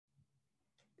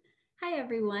Hi,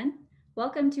 everyone.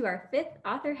 Welcome to our fifth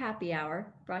Author Happy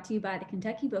Hour, brought to you by the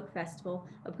Kentucky Book Festival,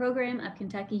 a program of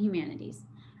Kentucky Humanities.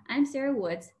 I'm Sarah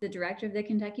Woods, the director of the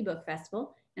Kentucky Book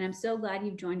Festival, and I'm so glad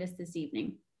you've joined us this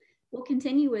evening. We'll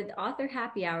continue with Author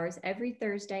Happy Hours every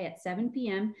Thursday at 7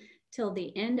 p.m. till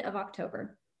the end of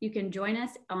October. You can join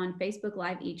us on Facebook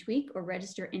Live each week or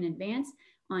register in advance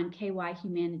on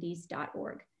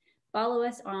kyhumanities.org. Follow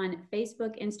us on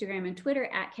Facebook, Instagram, and Twitter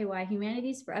at KY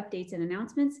Humanities for updates and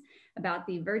announcements about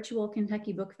the virtual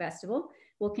Kentucky Book Festival.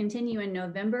 We'll continue in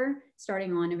November,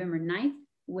 starting on November 9th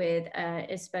with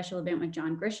a special event with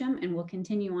John Grisham, and we'll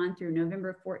continue on through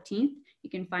November 14th. You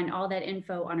can find all that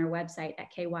info on our website at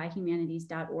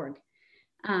kyhumanities.org.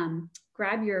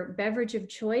 Grab your beverage of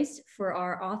choice for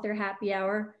our Author Happy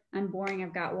Hour. I'm boring,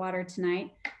 I've got water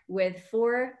tonight with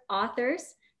 4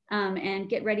 authors. And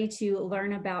get ready to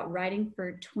learn about writing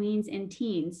for tweens and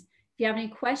teens. If you have any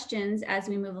questions as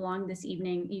we move along this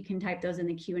evening, you can type those in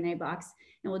the Q&A box,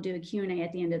 and we'll do a Q&A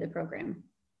at the end of the program.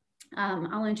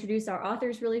 I'll introduce our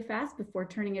authors really fast before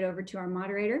turning it over to our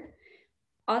moderator.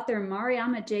 Author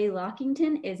Mariama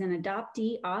Lockington is an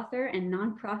adoptee, author, and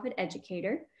nonprofit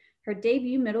educator. Her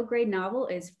debut middle grade novel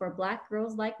is For Black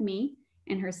Girls Like Me,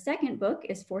 and her second book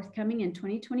is forthcoming in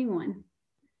 2021.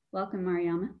 Welcome,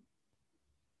 Mariama.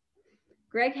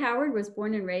 Greg Howard was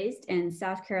born and raised in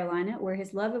South Carolina, where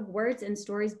his love of words and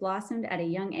stories blossomed at a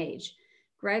young age.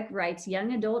 Greg writes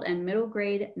young adult and middle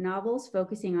grade novels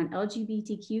focusing on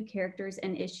LGBTQ characters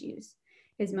and issues.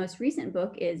 His most recent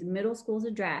book is Middle School's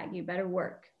a Drag, You Better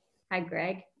Work. Hi,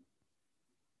 Greg.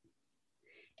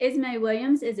 Ismee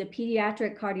Williams is a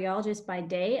pediatric cardiologist by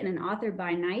day and an author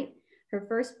by night. Her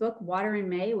first book, Water in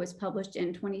May, was published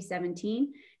in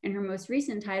 2017, and her most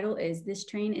recent title is This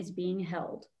Train is Being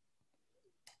Held.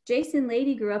 Jason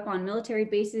Lady grew up on military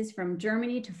bases from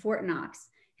Germany to Fort Knox.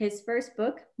 His first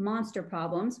book, Monster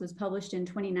Problems, was published in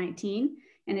 2019,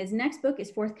 and his next book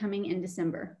is forthcoming in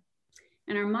December.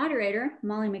 And our moderator,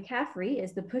 Molly McCaffrey,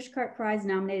 is the Pushcart Prize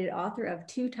nominated author of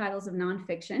 2 titles of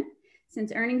nonfiction.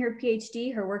 Since earning her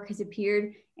PhD, her work has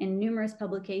appeared in numerous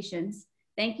publications.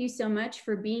 Thank you so much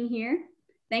for being here.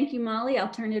 Thank you, Molly. I'll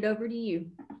turn it over to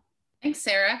you. Thanks,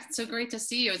 Sarah. It's so great to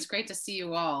see you. It's great to see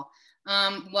you all.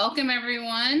 Welcome,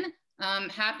 everyone.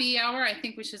 Happy hour. I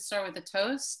think we should start with a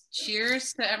toast.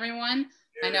 Cheers to everyone.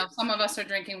 I know some of us are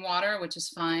drinking water, which is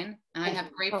fine. And I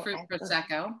have grapefruit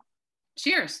Prosecco.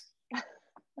 Cheers.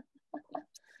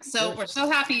 So we're so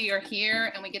happy you're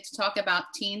here and we get to talk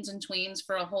about teens and tweens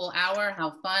for a whole hour.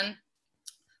 How fun.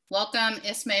 Welcome,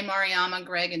 Ismee, Mariama,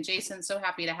 Greg, and Jason. So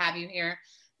happy to have you here.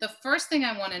 The first thing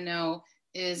I want to know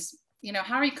is,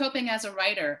 how are you coping as a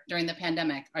writer during the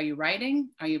pandemic? Are you writing?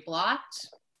 Are you blocked?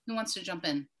 Who wants to jump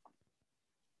in?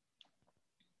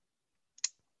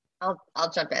 I'll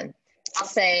jump in. I'll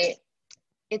say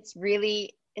it's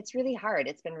really hard.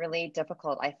 It's been really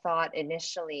difficult. I thought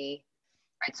initially,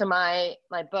 right, so my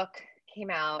book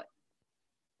came out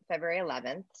February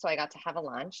 11th, so I got to have a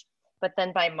launch. But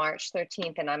then by March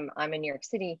 13th, and I'm in New York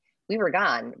City, we were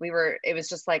gone. It was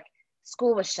just like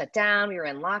school was shut down. We were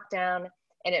in lockdown.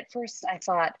 And at first I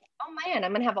thought, oh man,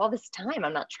 I'm gonna have all this time.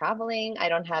 I'm not traveling. I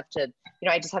don't have to,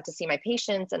 I just have to see my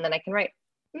patients and then I can write.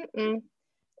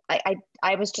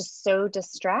 I was just so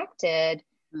distracted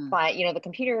by, the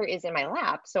computer is in my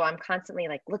lap. So I'm constantly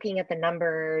like looking at the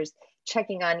numbers,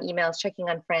 checking on emails, checking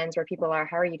on friends where people are,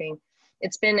 how are you doing?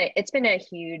 It's been a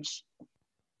huge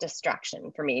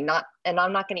distraction for me. And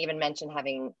I'm not gonna even mention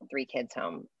having 3 kids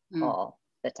home all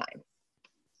the time.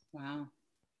 Wow.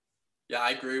 Yeah,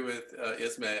 I agree with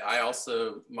Ismee.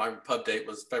 My pub date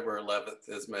was February 11th,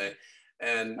 Ismee,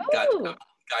 and got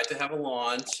to have a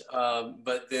launch.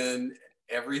 But then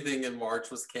everything in March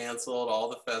was canceled, all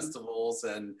the festivals,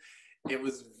 and it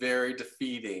was very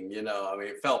defeating.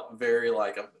 It felt very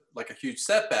like a huge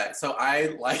setback. So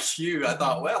I, like you, I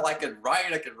thought, well, I could write.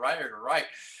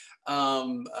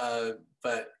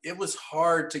 But it was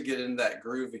hard to get in that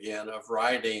groove again of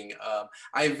writing.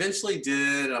 I eventually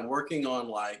did, and I'm working on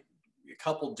like a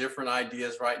couple different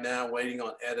ideas right now, waiting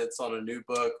on edits on a new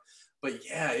book. But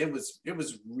yeah, it was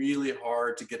really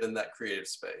hard to get in that creative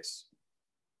space.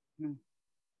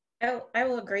 I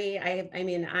will agree. I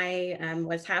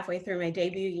was halfway through my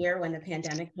debut year when the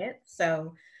pandemic hit.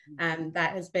 So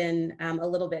that has been a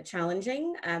little bit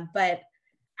challenging, but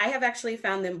I have actually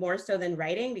found them more so than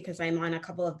writing because I'm on a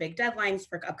couple of big deadlines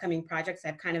for upcoming projects.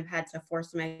 I've kind of had to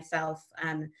force myself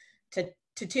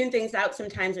to tune things out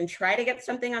sometimes and try to get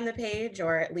something on the page,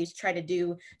 or at least try to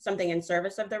do something in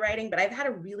service of the writing. But I've had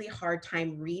a really hard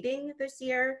time reading this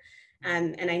year.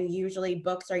 And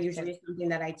books are usually something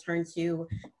that I turn to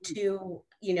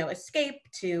escape,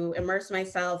 to immerse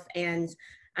myself. And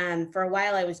For a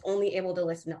while, I was only able to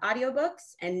listen to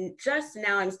audiobooks, and just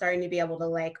now I'm starting to be able to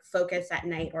like focus at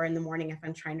night or in the morning if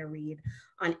I'm trying to read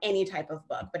on any type of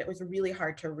book, but it was really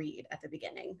hard to read at the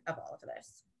beginning of all of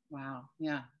this. Wow.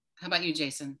 Yeah. How about you,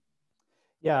 Jason?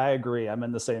 Yeah, I agree. I'm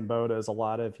in the same boat as a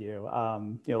lot of you.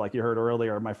 Like you heard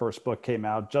earlier, my first book came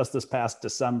out just this past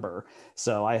December.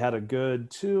 So I had a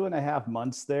good 2.5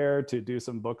 months there to do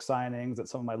some book signings at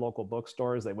some of my local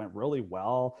bookstores. They went really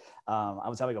well. I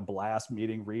was having a blast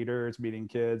meeting readers, meeting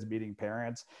kids, meeting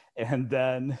parents. And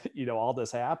then, all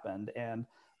this happened. And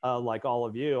like all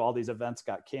of you, all these events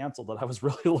got canceled that I was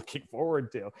really looking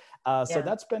forward to. So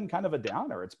that's been kind of a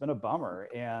downer. It's been a bummer.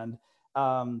 And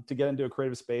to get into a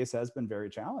creative space has been very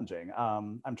challenging.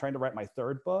 I'm trying to write my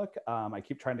third book. I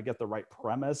keep trying to get the right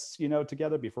premise,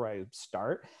 together before I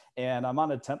start. And I'm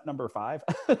on attempt number 5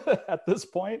 at this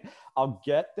point. I'll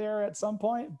get there at some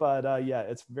point, but yeah,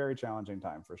 it's a very challenging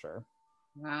time for sure.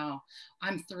 Wow.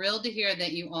 I'm thrilled to hear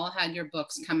that you all had your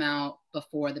books come out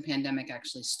before the pandemic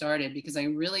actually started, because I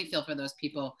really feel for those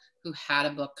people who had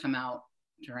a book come out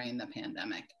during the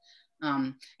pandemic.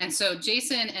 And so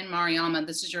Jason and Mariama,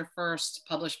 this is your first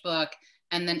published book.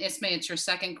 And then Ismee, it's your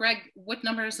second. Greg, what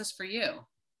number is this for you?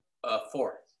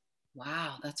 4.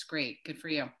 Wow, that's great. Good for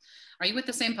you. Are you with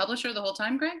the same publisher the whole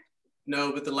time, Greg?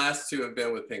 No, but the last 2 have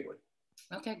been with Penguin.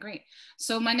 Okay, great.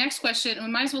 So my next question, we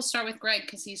might as well start with Greg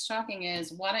because he's talking,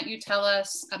 is why don't you tell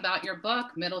us about your book,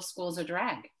 Middle School's a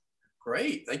Drag?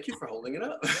 Great, thank you for holding it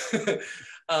up.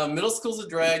 Middle School's a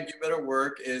Drag, You Better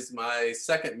Work is my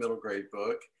second middle grade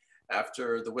book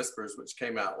after The Whispers, which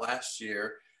came out last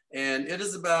year. And it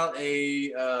is about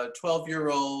a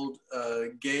 12-year-old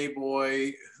gay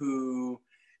boy who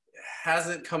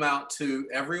hasn't come out to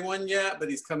everyone yet, but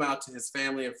he's come out to his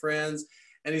family and friends.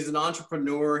 And he's an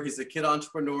entrepreneur, he's a kid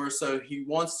entrepreneur. So he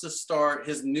wants to start,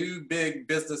 his new big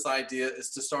business idea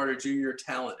is to start a junior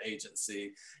talent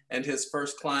agency. And his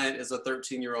first client is a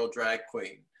 13-year-old drag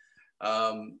queen.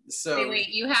 Wait,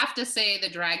 you have to say the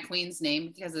drag queen's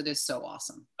name because it is so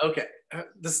awesome. Okay,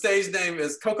 the stage name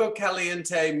is Coco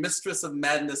Caliente, Mistress of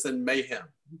Madness and Mayhem.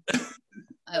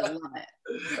 I love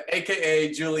it.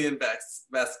 AKA Julian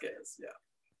Vasquez, yeah.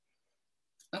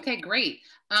 Okay, great.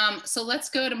 So let's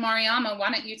go to Mariama.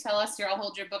 Why don't you tell us, here, I'll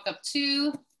hold your book up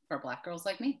too, for Black Girls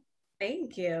Like Me.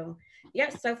 Thank you.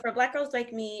 Yes, so For Black Girls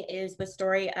Like Me is the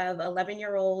story of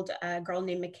 11-year-old girl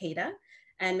named Makeda.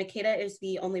 And Makeda is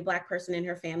the only Black person in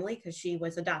her family because she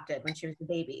was adopted when she was a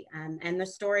baby. And the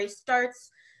story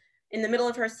starts in the middle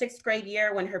of her 6th grade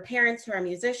year when her parents, who are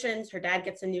musicians, her dad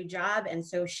gets a new job. And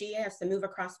so she has to move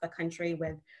across the country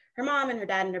with her mom and her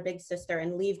dad and her big sister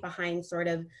and leave behind sort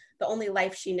of the only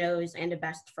life she knows and a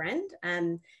best friend.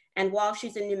 And while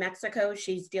she's in New Mexico,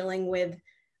 she's dealing with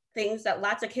things that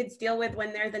lots of kids deal with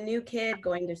when they're the new kid,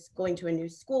 going to a new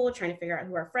school, trying to figure out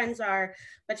who her friends are.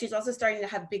 But she's also starting to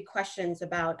have big questions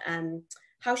about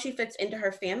how she fits into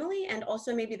her family and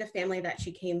also maybe the family that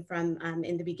she came from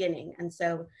in the beginning. And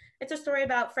so it's a story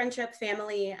about friendship,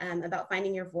 family, about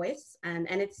finding your voice. And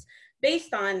it's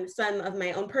based on some of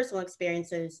my own personal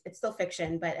experiences. It's still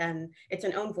fiction, but it's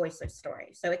an own voiceless story.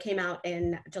 So it came out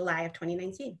in July of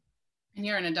 2019. And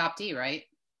you're an adoptee, right?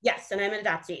 Yes, and I'm an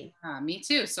adoptee. Me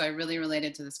too. So I really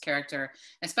related to this character,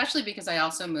 especially because I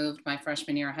also moved my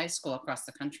freshman year of high school across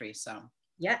the country. So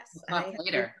yes, we'll talk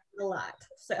later. A lot.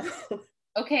 So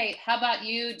okay, how about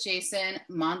you, Jason?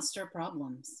 Monster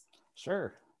Problems.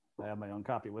 Sure. I have my own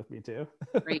copy with me too,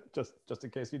 Great. just in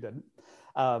case you didn't.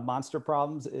 Monster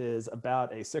Problems is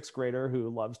about a 6th grader who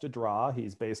loves to draw.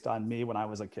 He's based on me when I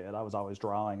was a kid. I was always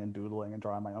drawing and doodling and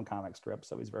drawing my own comic strips.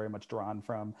 So he's very much drawn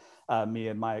from me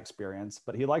and my experience,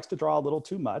 but he likes to draw a little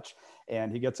too much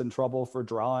and he gets in trouble for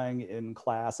drawing in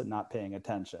class and not paying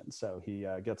attention. So he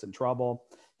gets in trouble.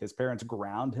 His parents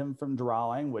ground him from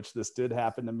drawing, which this did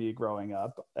happen to me growing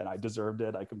up, and I deserved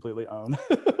it. I completely own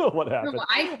what happened.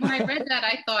 When I read that,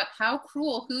 I thought, how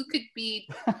cruel. Who could be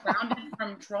grounded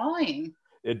from drawing?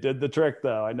 It did the trick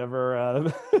though. I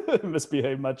never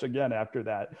misbehaved much again after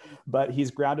that. But he's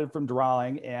grounded from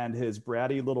drawing, and his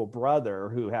bratty little brother,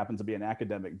 who happens to be an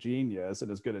academic genius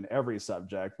and is good in every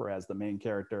subject, whereas the main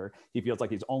character, he feels like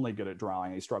he's only good at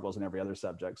drawing. He struggles in every other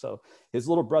subject. So his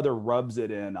little brother rubs it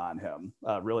in on him,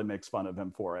 really makes fun of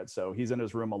him for it. So he's in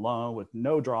his room alone with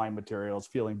no drawing materials,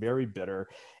 feeling very bitter.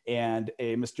 And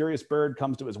a mysterious bird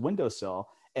comes to his windowsill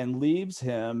and leaves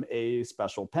him a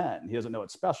special pen. He doesn't know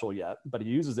it's special yet, but he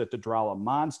uses it to draw a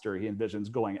monster he envisions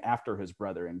going after his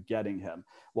brother and getting him.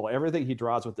 Well, everything he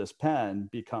draws with this pen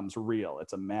becomes real.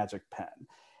 It's a magic pen.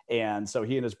 And so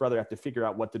he and his brother have to figure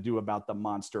out what to do about the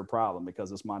monster problem, because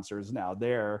this monster is now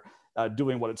there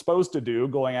doing what it's supposed to do,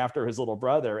 going after his little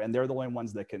brother, and they're the only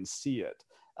ones that can see it.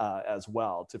 as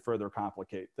well to further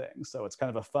complicate things. So it's kind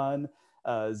of a fun,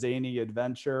 zany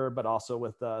adventure, but also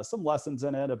with some lessons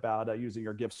in it about using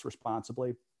your gifts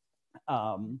responsibly.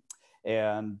 Yeah,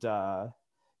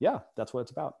 that's what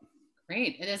it's about.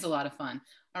 Great. It is a lot of fun.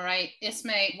 All right,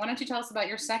 Ismee, why don't you tell us about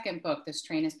your second book, This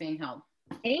Train is Being Held?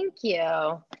 Thank you.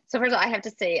 So first of all, I have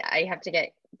to say, I have to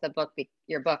get the book,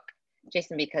 your book,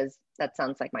 Jason, because that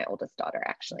sounds like my oldest daughter,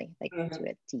 actually, like to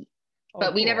a T.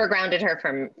 But we never grounded her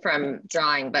from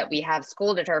drawing, but we have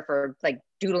scolded her for like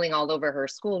doodling all over her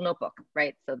school notebook,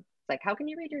 right? So it's like, how can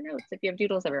you read your notes if you have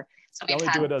doodles over? So we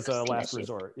do it as a last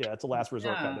resort. Yeah, it's a last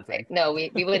resort kind of thing. Right. No, we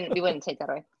wouldn't take that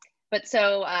away. But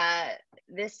so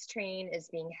This Train is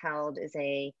Being Held is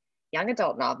a young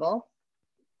adult novel.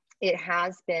 It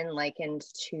has been likened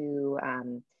to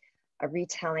a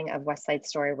retelling of West Side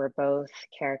Story where both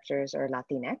characters are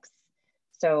Latinx.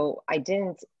 So I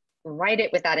didn't write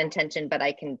it with that intention, but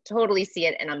I can totally see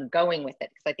it, and I'm going with it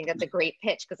because I think that's a great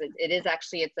pitch, because it is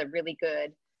actually, it's a really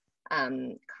good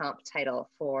comp title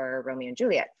for Romeo and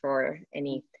Juliet for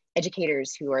any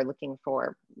educators who are looking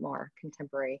for more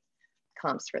contemporary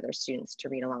comps for their students to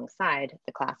read alongside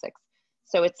the classics.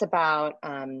 So it's about,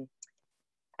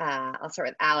 I'll start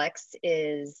with Alex,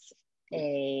 is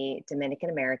a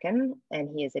Dominican American, and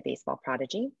he is a baseball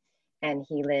prodigy. And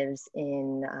he lives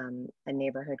in a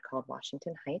neighborhood called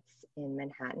Washington Heights in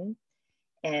Manhattan.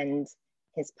 And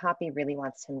his poppy really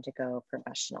wants him to go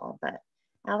professional, but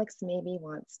Alex maybe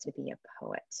wants to be a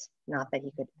poet. Not that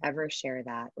he could ever share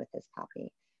that with his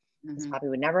poppy. His poppy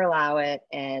would never allow it,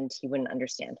 and he wouldn't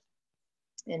understand.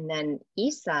 And then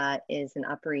Isa is an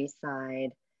Upper East Side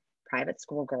private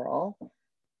school girl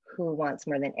who wants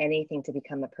more than anything to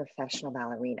become a professional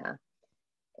ballerina.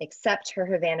 Except her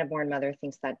Havana-born mother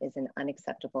thinks that is an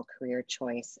unacceptable career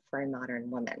choice for a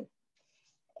modern woman.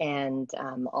 And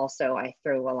also I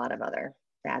throw a lot of other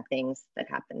bad things that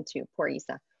happen to poor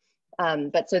Isa.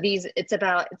 But so it's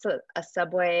a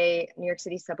subway, New York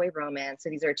City subway romance. So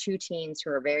these are two teens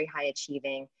who are very high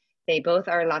achieving. They both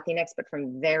are Latinx, but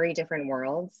from very different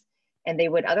worlds. And they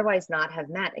would otherwise not have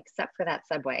met except for that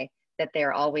subway that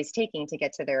they're always taking to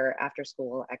get to their after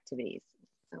school activities.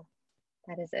 So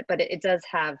that is it. But it does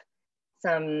have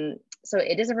some, so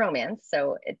it is a romance.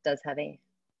 So it does have a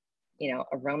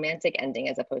romantic ending,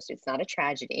 as opposed to, it's not a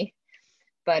tragedy,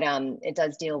 but it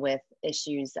does deal with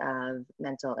issues of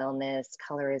mental illness,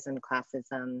 colorism,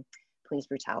 classism, police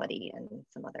brutality, and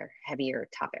some other heavier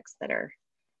topics that are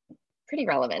pretty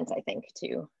relevant, I think,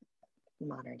 to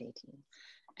modern day teens.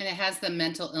 And it has the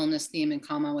mental illness theme in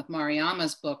common with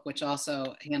Mariama's book, which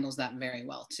also handles that very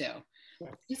well too.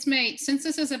 Ismee, since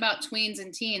this is about tweens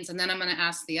and teens, and then I'm going to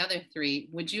ask the other three,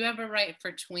 would you ever write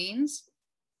for tweens?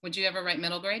 Would you ever write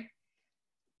middle grade?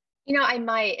 I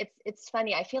might. It's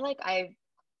funny. I feel like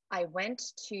I went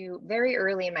to very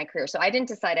early in my career. So I didn't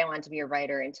decide I wanted to be a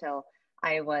writer until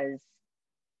I was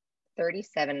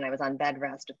 37 and I was on bed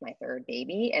rest with my third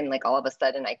baby. And like all of a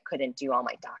sudden I couldn't do all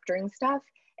my doctoring stuff.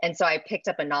 And so I picked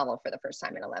up a novel for the first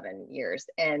time in 11 years,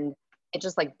 and it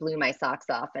just like blew my socks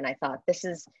off. And I thought, this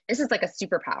is like a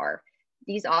superpower.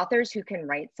 These authors who can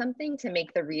write something to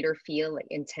make the reader feel like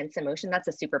intense emotion, that's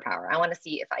a superpower. I want to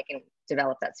see if I can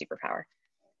develop that superpower.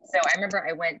 So I remember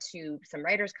I went to some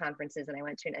writers conferences, and I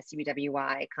went to an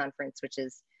SCBWI conference, which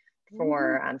is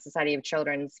for Society of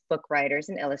Children's Book Writers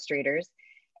and Illustrators.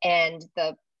 And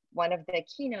one of the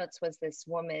keynotes was this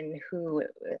woman who,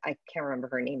 I can't remember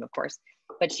her name, of course,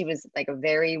 but she was like a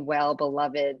very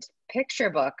well-beloved picture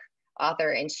book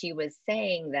author. And she was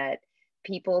saying that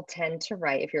people tend to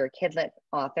write, if you're a kidlit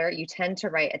author, you tend to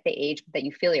write at the age that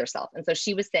you feel yourself. And so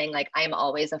she was saying, like, I'm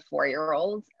always a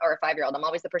 4-year-old or a 5-year-old. I'm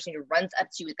always the person who runs up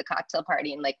to you at the cocktail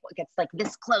party and like gets like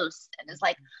this close and is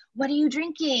like, what are you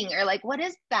drinking? Or like, what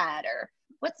is that? Or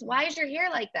why is your hair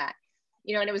like that?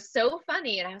 And it was so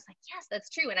funny. And I was like, yes, that's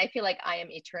true. And I feel like I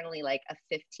am eternally like a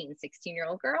 15,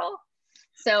 16-year-old girl.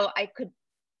 So I could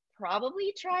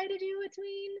probably try to do a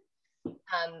tween.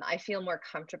 I feel more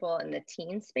comfortable in the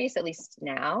teen space, at least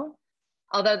now.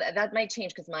 Although that might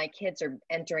change because my kids are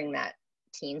entering that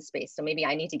teen space. So maybe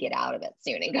I need to get out of it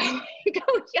soon and go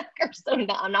younger. So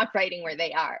I'm not writing where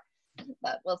they are,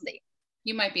 but we'll see.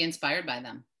 You might be inspired by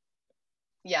them.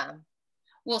 Yeah.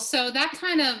 Well, so that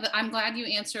I'm glad you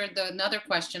answered another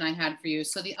question I had for you.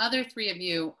 So the other three of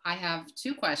you, I have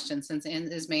two questions, since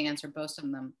Ismee answered both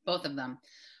of them.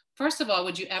 First of all,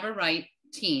 would you ever write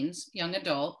teens, young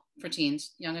adult, for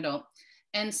teens, young adult?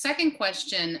 And second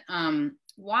question,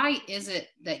 why is it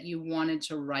that you wanted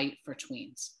to write for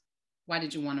tweens? Why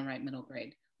did you want to write middle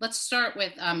grade? Let's start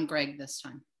with Greg this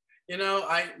time.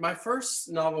 My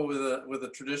first novel with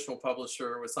a traditional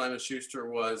publisher with Simon Schuster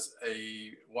was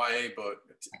a YA book,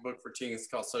 a book for teens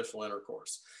called Social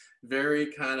Intercourse.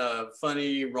 Very kind of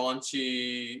funny,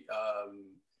 raunchy,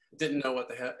 didn't know what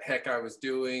the heck I was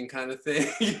doing kind of thing,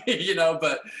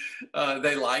 but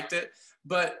they liked it.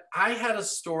 But I had a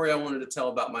story I wanted to tell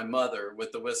about my mother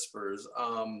with the Whispers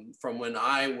from when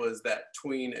I was that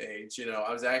tween age.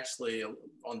 I was actually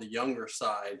on the younger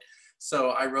side.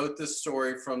 So I wrote this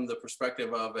story from the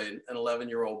perspective of an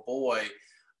 11-year-old boy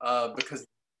because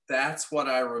that's what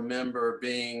I remember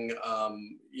being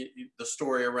the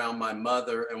story around my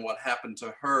mother and what happened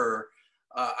to her.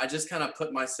 I just kind of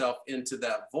put myself into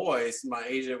that voice. My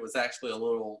agent was actually a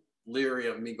little leery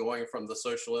of me going from the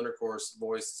social intercourse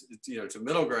voice, to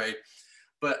middle grade.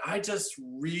 But I just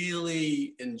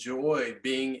really enjoyed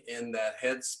being in that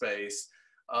headspace.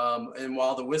 And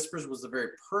while The Whispers was a very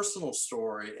personal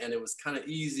story, and it was kind of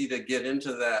easy to get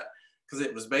into that because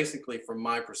it was basically from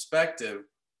my perspective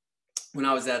when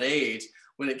I was that age,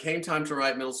 when it came time to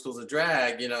write Middle School's a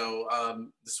Drag,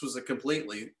 this was a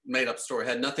completely made up story,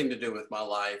 had nothing to do with my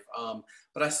life.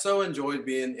 But I so enjoyed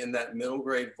being in that middle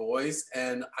grade voice.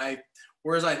 And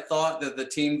whereas I thought that the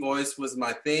teen voice was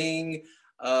my thing,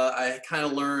 I kind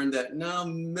of learned that no,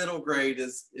 middle grade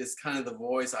is kind of the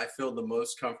voice I feel the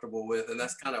most comfortable with. And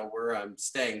that's kind of where I'm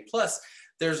staying. Plus,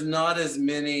 there's not as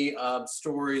many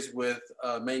stories with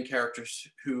main characters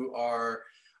who are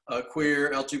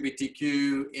queer,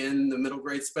 LGBTQ in the middle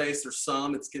grade space. There's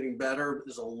some, it's getting better.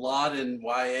 There's a lot in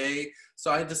YA. So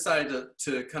I decided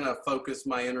to kind of focus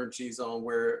my energies on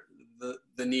where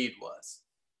the need was.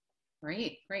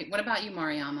 Great. What about you,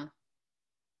 Mariama?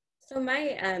 So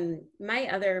my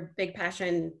other big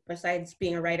passion, besides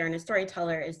being a writer and a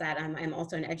storyteller, is that I'm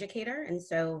also an educator. And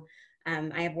so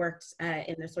I have worked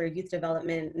in the sort of youth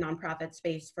development nonprofit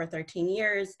space for 13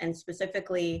 years, and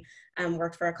specifically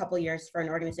worked for a couple years for an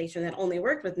organization that only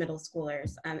worked with middle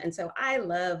schoolers. And so I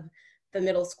love the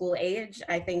middle school age.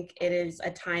 I think it is a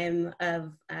time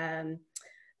of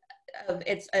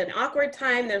it's an awkward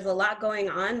time. There's a lot going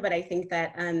on, but I think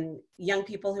that young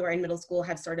people who are in middle school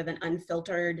have sort of an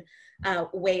unfiltered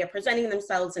way of presenting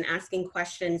themselves and asking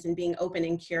questions and being open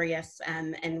and curious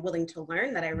and willing to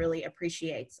learn that I really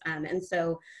appreciate. And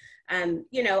so,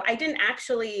 I didn't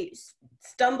actually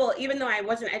stumble, even though I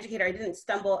was an educator, I didn't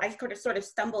stumble. I sort of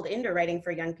stumbled into writing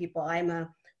for young people. I'm a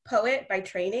poet by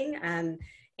training, and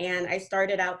I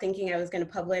started out thinking I was going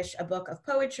to publish a book of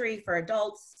poetry for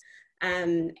adults.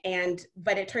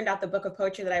 But it turned out the book of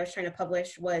poetry that I was trying to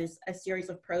publish was a series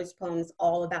of prose poems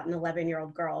all about an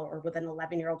 11-year-old girl, or with an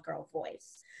 11-year-old girl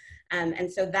voice.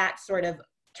 And so that sort of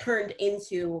turned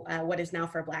into what is now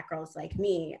For Black Girls Like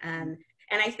Me. And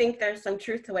I think there's some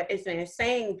truth to what Ismee is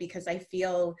saying, because I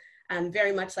feel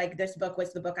very much like this book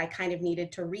was the book I kind of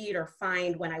needed to read or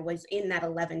find when I was in that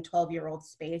 11, 12-year-old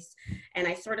space. And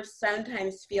I sort of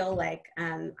sometimes feel like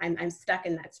I'm stuck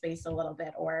in that space a little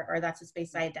bit, or that's a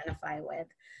space I identify with.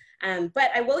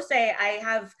 But I will say I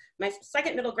have my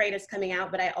second middle grade is coming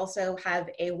out, but I also have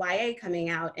a YA coming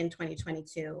out in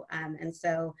 2022. And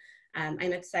so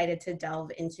I'm excited to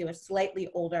delve into a slightly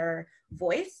older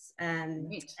voice and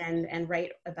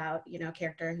write about, a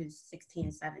character who's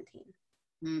 16, 17.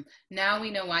 Now we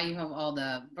know why you have all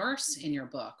the verse in your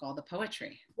book, all the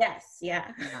poetry. Yes,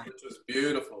 yeah. Which was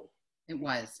beautiful. It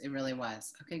really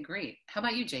was. Okay, great. How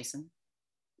about you, Jason?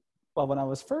 Well, when I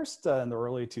was first in the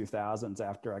early 2000s,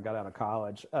 after I got out of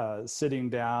college, sitting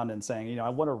down and saying, I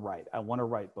want to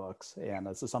write books, and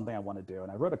this is something I want to do.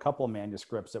 And I wrote a couple of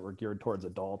manuscripts that were geared towards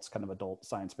adults, kind of adult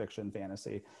science fiction,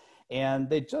 fantasy, and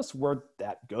they just weren't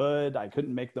that good. I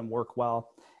couldn't make them work well.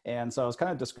 And so I was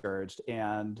kind of discouraged.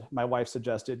 And my wife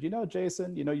suggested,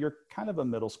 Jason, you're kind of a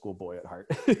middle school boy at heart.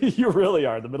 You really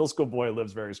are. The middle school boy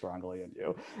lives very strongly in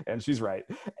you. And she's right.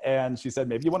 And she said,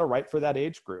 maybe you want to write for that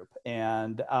age group.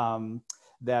 And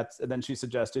then she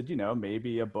suggested,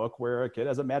 maybe a book where a kid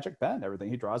has a magic pen. Everything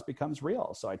he draws becomes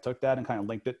real. So I took that and kind of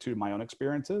linked it to my own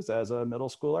experiences as a middle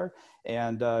schooler,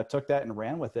 and took that and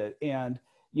ran with it. And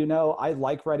I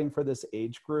like writing for this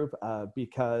age group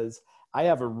because I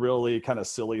have a really kind of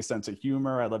silly sense of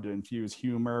humor. I love to infuse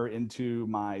humor into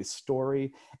my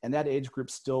story. And that age group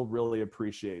still really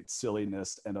appreciates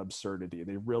silliness and absurdity.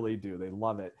 They really do. They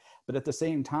love it. But at the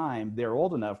same time, they're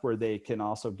old enough where they can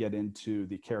also get into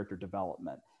the character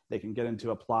development. They can get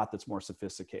into a plot that's more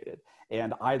sophisticated.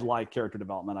 And I like character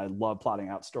development. I love plotting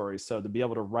out stories. So to be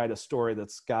able to write a story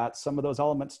that's got some of those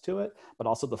elements to it, but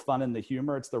also the fun and the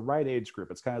humor, it's the right age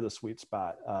group. It's kind of the sweet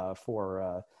spot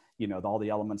for all the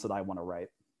elements that I want to write.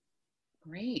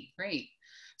 Great.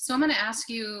 So I'm going to ask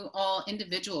you all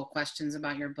individual questions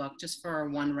about your book, just for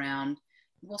one round.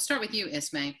 we'll start with you,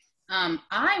 Ismee.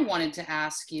 I wanted to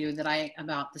ask you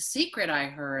about the secret I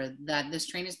heard that this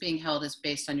train is being held is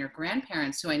based on your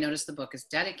grandparents, who I noticed the book is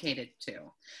dedicated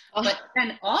to. Oh. But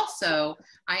then also,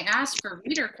 I asked for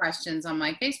reader questions on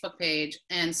my Facebook page,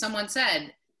 and someone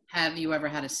said, have you ever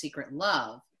had a secret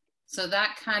love? So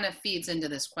that kind of feeds into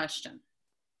this question.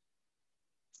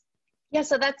 Yeah,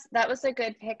 so that was a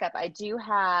good pickup. I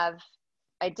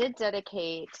did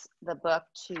dedicate the book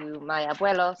to my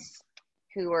abuelos,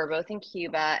 who were both in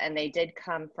Cuba, and they did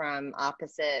come from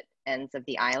opposite ends of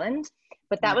the island.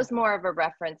 But that was more of a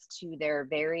reference to their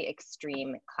very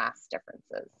extreme class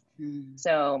differences. Mm.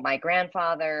 So my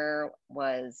grandfather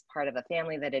was part of a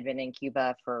family that had been in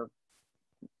Cuba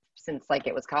since like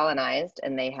it was colonized,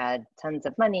 and they had tons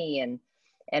of money,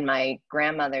 and my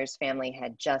grandmother's family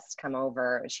had just come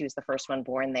over. She was the first one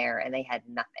born there, and they had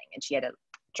nothing, and she had to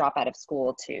drop out of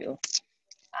school to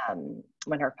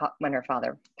when her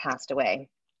father passed away.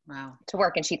 Wow. To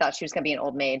work, and she thought she was going to be an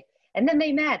old maid, and then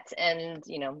they met, and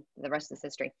the rest is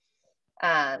history.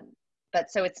 But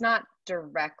so it's not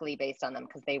directly based on them,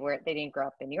 because they didn't grow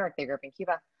up in New York, they grew up in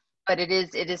Cuba, but it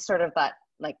is sort of that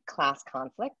like class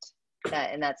conflict,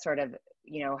 and that sort of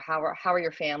how are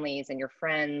your families and your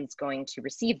friends going to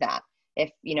receive that if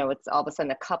it's all of a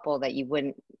sudden a couple that you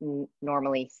wouldn't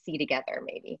normally see together,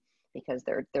 maybe because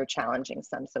they're challenging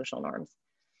some social norms.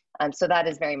 So that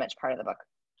is very much part of the book.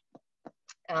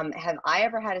 Have I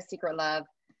ever had a secret love?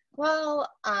 Well,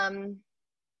 I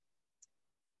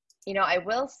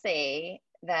will say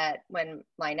that when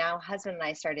my now husband and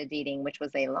I started dating, which was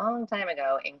a long time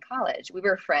ago in college, we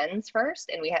were friends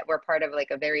first, and we're part of like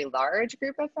a very large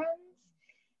group of friends,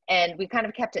 and we kind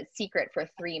of kept it secret for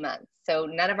 3 months. So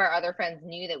none of our other friends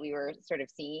knew that we were sort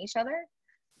of seeing each other.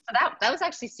 So that was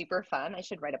actually super fun. I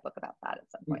should write a book about that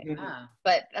at some point. Yeah.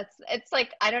 But it's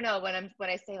like, I don't know, when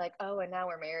I say like, oh, and now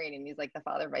we're married and he's like the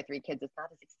father of my 3 kids, it's not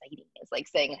as exciting as like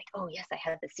saying like, oh yes, I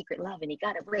have the secret love and he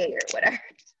got away or whatever.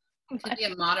 Could be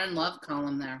a modern love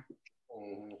column there.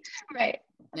 Right.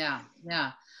 Yeah.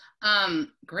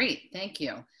 Great. Thank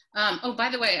you. Oh, by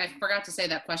the way, I forgot to say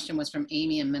that question was from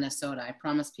Amy in Minnesota. I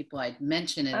promised people I'd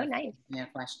mention it. Oh, nice. Yeah,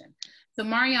 question. So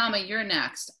Mariama, you're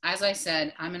next. As I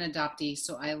said, I'm an adoptee,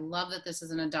 so I love that this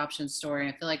is an adoption story.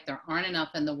 I feel like there aren't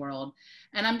enough in the world.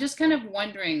 And I'm just kind of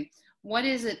wondering, what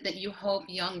is it that you hope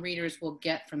young readers will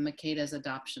get from Makeda's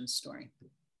adoption story?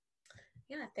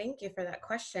 Yeah, thank you for that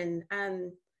question.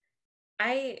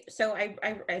 I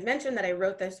mentioned that I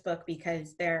wrote this book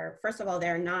because first of all,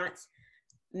 there are not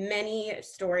many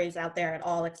stories out there at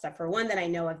all, except for one that I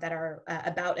know of that are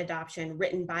about adoption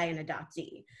written by an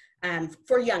adoptee.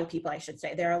 For young people, I should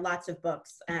say. There are lots of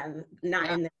books,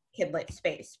 not in the kidlit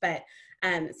space, but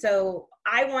so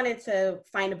I wanted to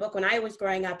find a book when I was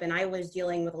growing up and I was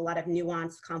dealing with a lot of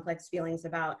nuanced, complex feelings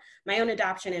about my own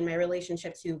adoption and my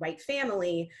relationship to white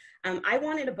family. I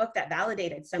wanted a book that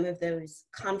validated some of those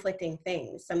conflicting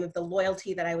things, some of the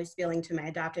loyalty that I was feeling to my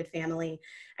adopted family,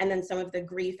 and then some of the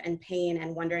grief and pain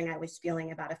and wondering I was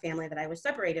feeling about a family that I was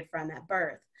separated from at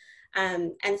birth.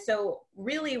 And so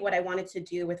really what I wanted to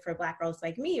do with For Black Girls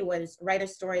Like Me was write a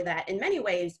story that in many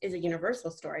ways is a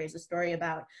universal story. It's a story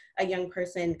about a young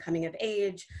person coming of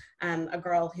age, a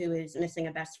girl who is missing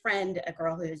a best friend, a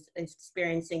girl who is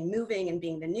experiencing moving and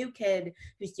being the new kid,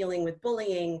 who's dealing with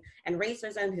bullying and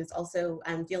racism, who's also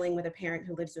dealing with a parent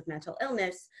who lives with mental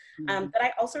illness. But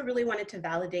I also really wanted to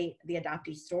validate the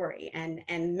adoptee story and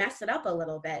mess it up a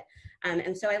little bit.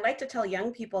 And so I like to tell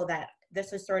young people that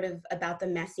this is sort of about the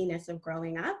messiness of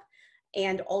growing up,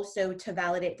 and also to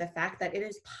validate the fact that it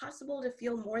is possible to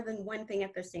feel more than one thing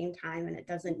at the same time, and it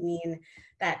doesn't mean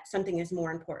that something is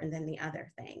more important than the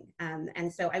other thing.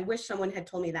 And so I wish someone had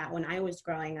told me that when I was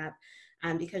growing up,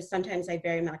 because sometimes I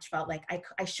very much felt like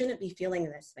I shouldn't be feeling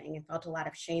this thing and felt a lot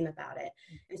of shame about it,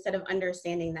 instead of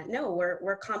understanding that no,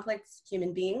 we're complex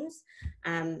human beings.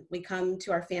 We come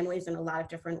to our families in a lot of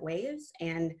different ways,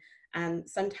 and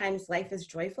sometimes life is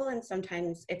joyful and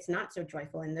sometimes it's not so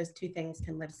joyful, and those two things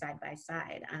can live side by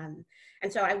side.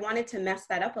 And so I wanted to mess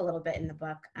that up a little bit in the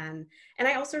book. And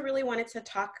I also really wanted to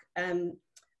talk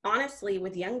honestly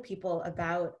with young people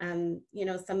about,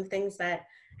 some things that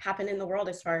happen in the world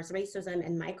as far as racism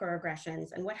and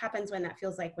microaggressions, and what happens when that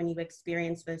feels like when you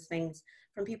experience those things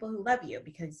from people who love you,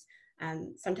 because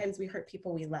sometimes we hurt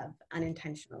people we love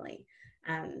unintentionally.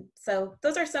 So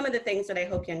those are some of the things that I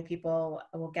hope young people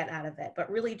will get out of it, but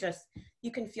really just,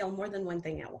 you can feel more than one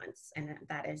thing at once, and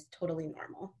that is totally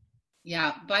normal.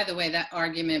 Yeah, by the way, that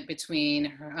argument between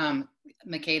her,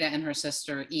 Makeda and her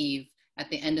sister Eve at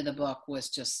the end of the book was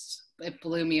just, it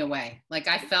blew me away. Like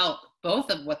I felt both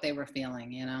of what they were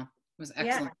feeling, it was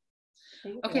excellent.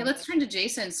 Okay, let's turn to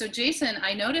Jason. So Jason,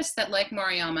 I noticed that like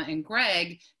Mariama and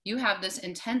Greg, you have this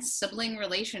intense sibling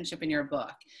relationship in your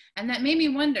book. And that made me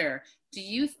wonder, do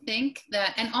you think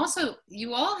that, and also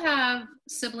you all have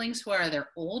siblings who are either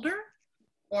older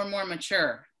or more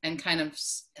mature and kind of,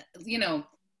 you know,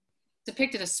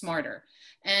 depicted as smarter.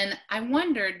 And I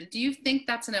wondered, do you think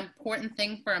that's an important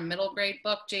thing for a middle grade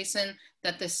book, Jason,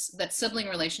 that that sibling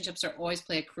relationships are always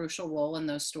play a crucial role in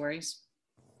those stories?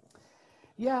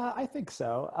 Yeah, I think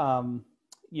so.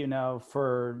 You know,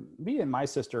 for me and my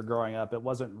sister growing up, it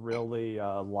wasn't really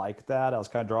like that. I was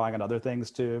kind of drawing on other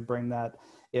things to bring that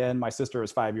in. My sister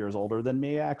is 5 years older than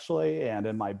me, actually. And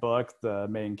in my book, the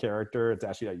main character, it's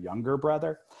actually a younger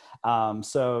brother.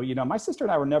 So, you know, my sister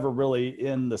and I were never really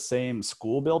in the same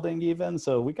school building even.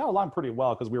 So we got along pretty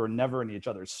well because we were never in each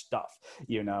other's stuff.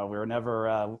 You know, we were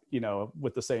never, you know,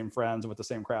 with the same friends, with the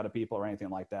same crowd of people or anything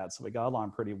like that. So we got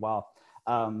along pretty well.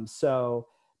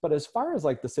 But as far as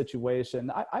like the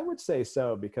situation, I would say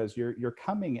so, because you're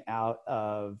coming out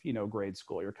of, you know, grade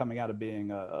school, you're coming out of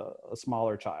being a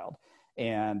smaller child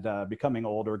and becoming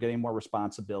older, getting more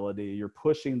responsibility. You're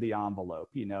pushing the envelope,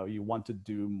 you know, you want to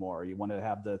do more. You want to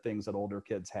have the things that older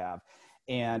kids have.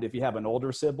 And if you have an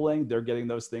older sibling, they're getting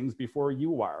those things before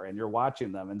you are, and you're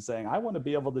watching them and saying, I want to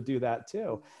be able to do that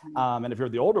too. And if you're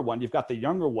the older one, you've got the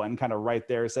younger one kind of right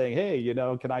there saying, hey, you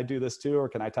know, can I do this too? Or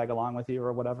can I tag along with you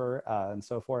or whatever, and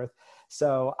so forth.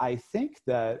 So I think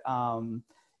that,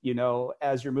 you know,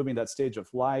 as you're moving that stage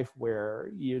of life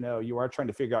where, you know, you are trying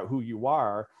to figure out who you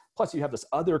are, plus you have this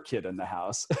other kid in the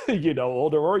house, you know,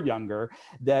 older or younger,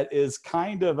 that is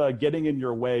kind of getting in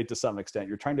your way to some extent.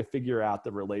 You're trying to figure out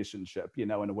the relationship, you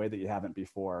know, in a way that you haven't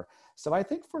before. So I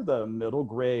think for the middle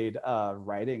grade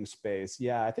writing space,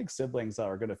 yeah, I think siblings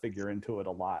are going to figure into it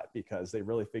a lot because they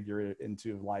really figure it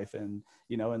into life in,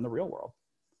 you know, in the real world.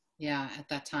 Yeah, at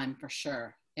that time, for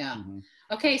sure. Yeah. Mm-hmm.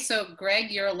 Okay, so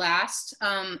Greg, you're last.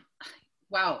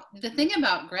 Wow, the thing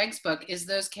about Greg's book is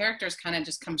those characters kind of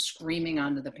just come screaming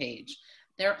onto the page.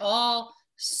 They're all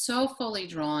so fully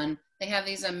drawn. They have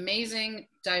these amazing,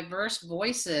 diverse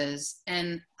voices,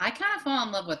 and I kind of fall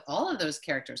in love with all of those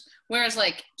characters. Whereas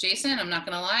like Jason, I'm not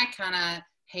gonna lie, kind of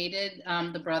hated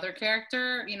the brother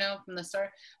character, you know, from the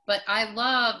start. But I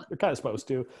love. You're kind of supposed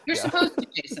to. You're supposed to,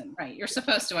 Jason, right? You're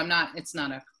supposed to. I'm not. It's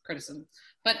not a criticism.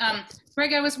 But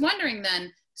Greg, I was wondering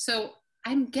then. So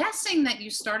I'm guessing that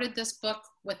you started this book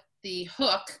with the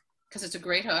hook, because it's a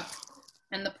great hook,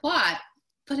 and the plot,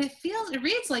 but it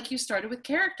reads like you started with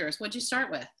characters. What'd you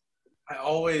start with? I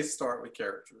always start with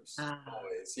characters,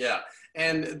 always, yeah.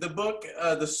 And the book,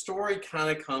 the story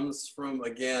kind of comes from,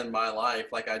 again, my life,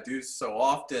 like I do so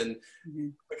often,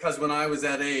 because when I was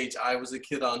that age, I was a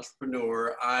kid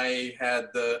entrepreneur. I had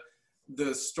the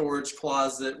storage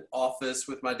closet office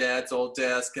with my dad's old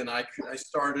desk, and I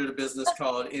started a business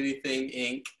called Anything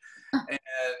Inc.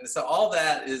 And so all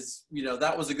that is, you know,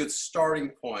 that was a good starting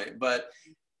point, but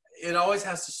it always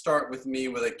has to start with me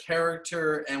with a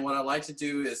character. And what I like to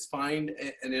do is find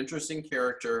an interesting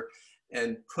character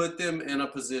and put them in a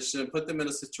position, put them in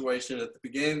a situation at the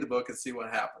beginning of the book and see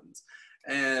what happens,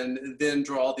 and then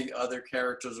draw the other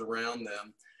characters around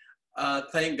them.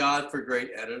 Thank God for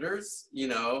great editors. You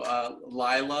know,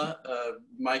 Lila,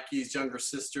 Mikey's younger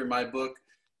sister, my book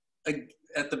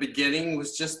at the beginning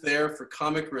was just there for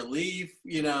comic relief,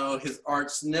 you know, his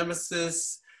arch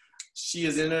nemesis. She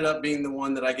has ended up being the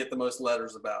one that I get the most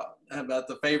letters about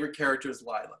the favorite character is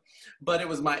Lila. But it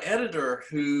was my editor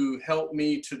who helped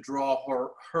me to draw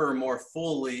her more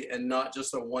fully and not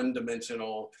just a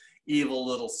one-dimensional evil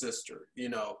little sister, you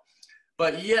know.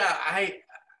 But yeah, I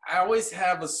always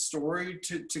have a story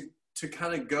to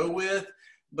kind of go with,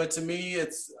 but to me,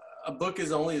 a book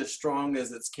is only as strong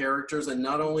as its characters, and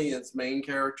not only its main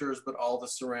characters, but all the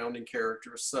surrounding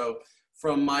characters. So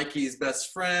from Mikey's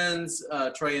best friends,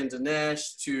 Trey and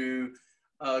Dinesh, to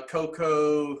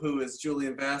Coco, who is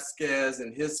Julian Vasquez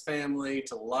and his family,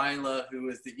 to Lila, who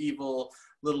is the evil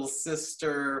little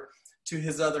sister, to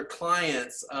his other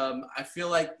clients, I feel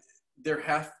like there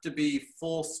have to be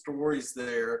full stories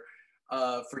there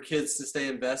for kids to stay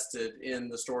invested in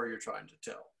the story you're trying to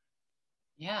tell.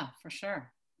 Yeah, for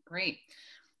sure. Great.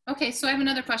 Okay, so I have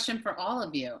another question for all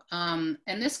of you. And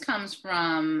this comes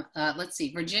from, let's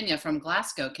see, Virginia from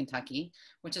Glasgow, Kentucky,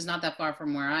 which is not that far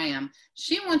from where I am.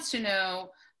 She wants to know,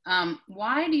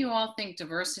 why do you all think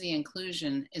diversity and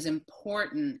inclusion is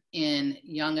important in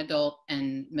young adult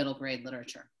and middle grade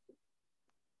literature?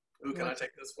 Ooh, can I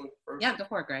take this one first? Yeah, go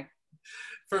for it, Greg.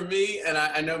 For me, and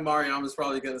I know Mariama is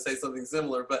probably going to say something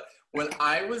similar, but when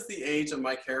I was the age of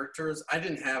my characters, I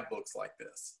didn't have books like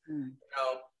this. You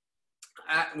know,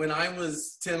 when I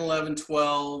was 10, 11,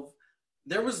 12,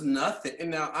 there was nothing,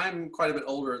 and now I'm quite a bit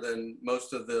older than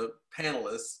most of the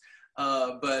panelists,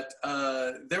 but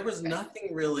there was nothing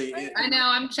really. I know,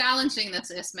 I'm challenging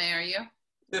this, Ismee, are you?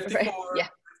 54, Right. Yeah.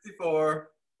 54.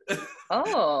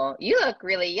 Oh, you look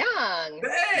really young.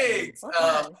 Thanks.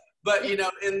 Wow. But you know,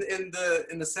 in the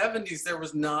 70s, there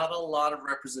was not a lot of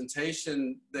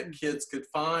representation that kids could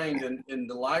find in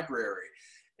the library.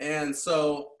 And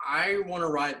so I want to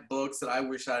write books that I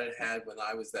wish I had had when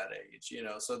I was that age, you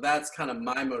know, so that's kind of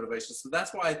my motivation. So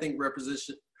that's why I think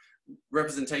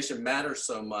representation matters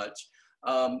so much.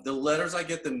 The letters I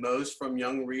get the most from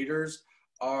young readers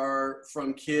are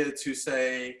from kids who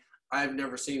say, I've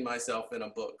never seen myself in a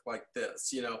book like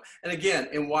this, you know. And again,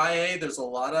 in YA, there's a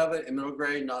lot of it. In middle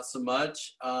grade, not so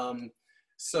much.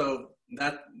 So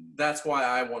that's why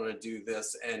I want to do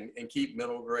this and keep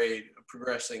middle grade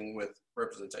progressing with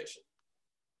representation.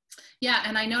 Yeah,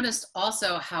 and I noticed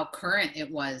also how current it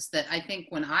was, that I think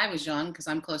when I was young, because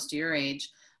I'm close to your age,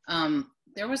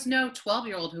 there was no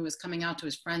 12-year-old who was coming out to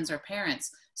his friends or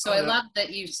parents. So I love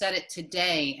that you said it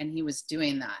today and he was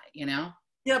doing that, you know?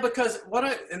 Yeah, because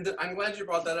I'm glad you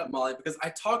brought that up, Molly, because I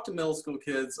talk to middle school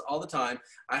kids all the time.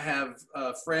 I have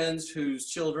friends whose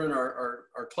children are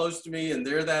close to me and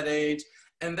they're that age.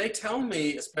 And they tell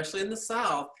me, especially in the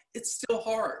South, it's still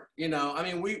hard. You know, I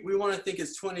mean, we want to think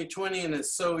it's 2020 and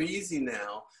it's so easy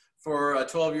now for a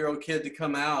 12-year-old kid to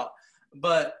come out.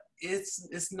 But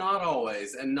it's not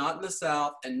always, and not in the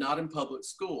South and not in public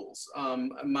schools.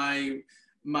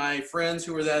 My friends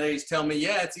who are that age tell me,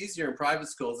 yeah, it's easier in private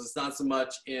schools. It's not so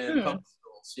much in public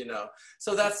schools, you know.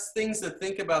 So that's things to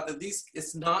think about, that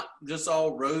it's not just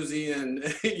all rosy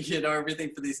and, you know, everything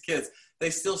for these kids.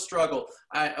 They still struggle.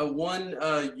 One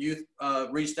youth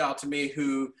reached out to me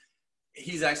who,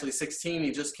 he's actually 16.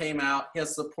 He just came out. He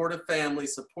has supportive family,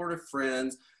 supportive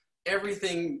friends,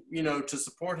 everything, you know, to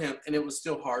support him. And it was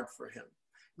still hard for him,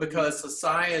 because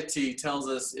society tells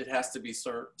us it has to be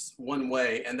one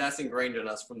way, and that's ingrained in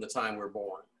us from the time we're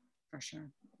born. For sure.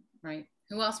 Right.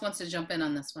 Who else wants to jump in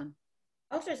on this one?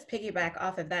 I'll just piggyback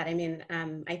off of that. I mean,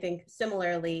 I think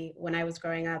similarly, when I was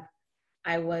growing up,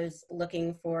 I was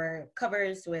looking for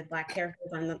covers with Black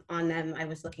characters on them. I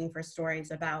was looking for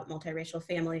stories about multiracial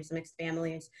families, mixed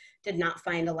families. Did not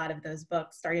find a lot of those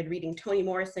books. Started reading Toni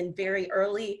Morrison very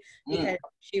early because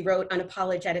she wrote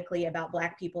unapologetically about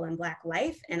Black people and Black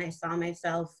life. And I saw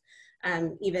myself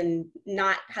even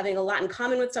not having a lot in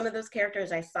common with some of those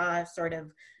characters. I saw sort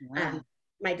of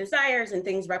my desires and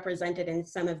things represented in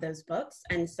some of those books.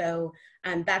 And so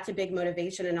that's a big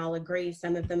motivation, and I'll agree,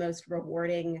 some of the most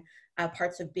rewarding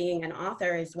parts of being an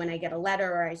author is when I get a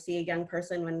letter or I see a young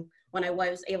person, when I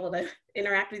was able to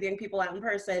interact with young people out in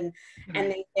person, and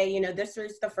they say, you know, this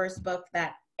was the first book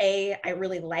that I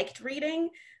really liked reading,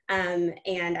 and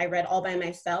I read all by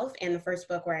myself, and the first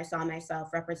book where I saw myself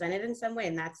represented in some way,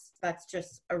 and that's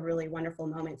just a really wonderful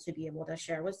moment to be able to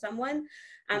share with someone.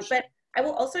 But I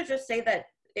will also just say that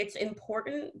it's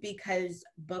important because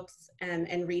books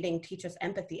and reading teach us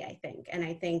empathy, I think. And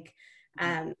I think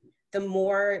the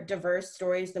more diverse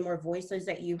stories, the more voices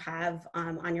that you have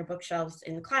on your bookshelves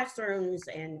in classrooms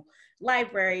and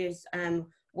libraries,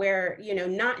 where, you know,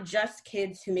 not just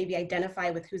kids who maybe identify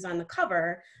with who's on the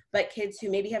cover, but kids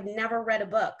who maybe have never read a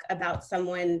book about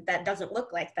someone that doesn't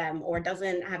look like them or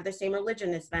doesn't have the same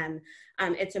religion as them.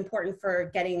 It's important for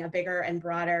getting a bigger and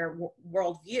broader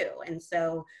worldview. And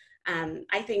so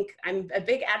I think I'm a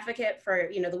big advocate for,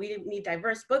 you know, the We Need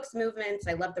Diverse Books movements.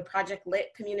 I love the Project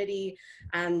Lit community,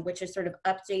 which is sort of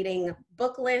updating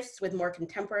book lists with more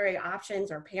contemporary options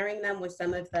or pairing them with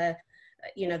some of the,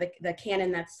 you know, the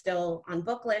canon that's still on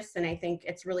book lists. And I think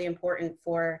it's really important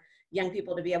for young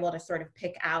people to be able to sort of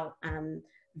pick out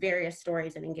various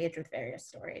stories and engage with various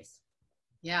stories.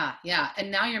 Yeah, yeah. And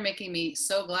now you're making me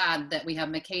so glad that we have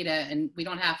Makeda and we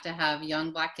don't have to have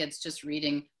young Black kids just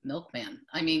reading Milkman.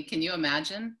 I mean, can you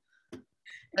imagine?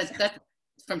 That's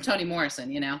from Toni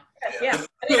Morrison, you know? Yeah.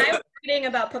 I mean, I was reading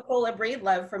about Pecola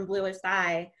Breedlove from Bluest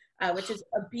Eye, which is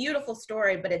a beautiful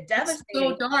story, but a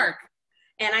devastating. It's so dark.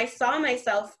 And I saw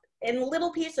myself in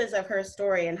little pieces of her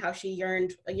story and how she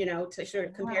yearned, you know, to sort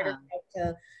of compare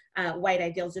herself to white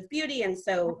ideals of beauty. And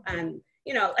so,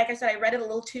 you know, like I said, I read it a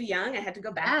little too young. I had to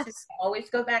go back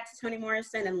always go back to Toni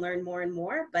Morrison and learn more and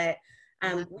more. But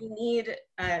we need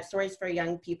stories for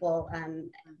young people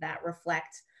that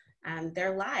reflect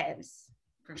their lives.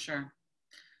 For sure.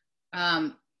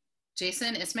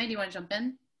 Jason, Ismee, do you want to jump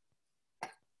in?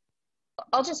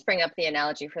 I'll just bring up the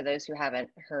analogy for those who haven't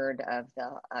heard of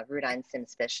the Rudine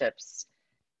Sims Bishop's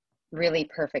really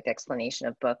perfect explanation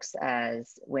of books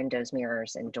as windows,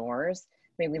 mirrors, and doors.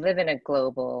 I mean, we live in a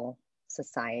global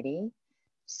society.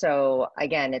 So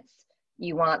again, it's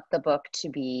you want the book to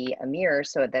be a mirror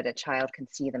so that a child can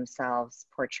see themselves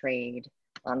portrayed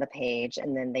on the page,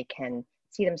 and then they can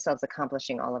see themselves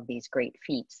accomplishing all of these great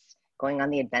feats, going on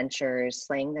the adventures,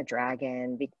 slaying the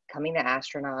dragon, becoming the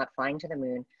astronaut, flying to the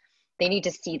moon. They need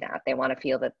to see that. They want to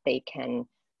feel that they can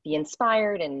be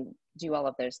inspired and do all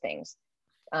of those things.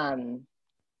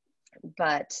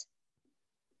 But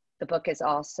the book is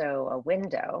also a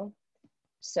window.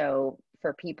 So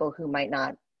for people who might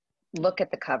not look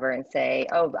at the cover and say,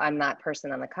 oh, I'm that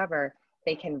person on the cover,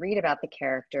 they can read about the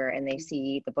character and they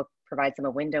see the book provides them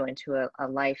a window into a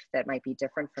life that might be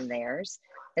different from theirs,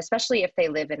 especially if they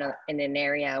live in an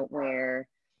area where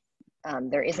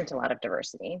there isn't a lot of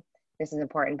diversity. This is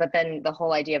important. But then the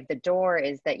whole idea of the door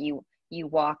is that you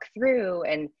walk through,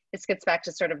 and this gets back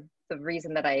to sort of the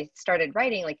reason that I started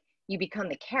writing, like you become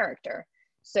the character.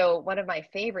 So one of my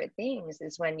favorite things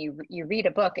is when you read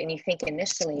a book and you think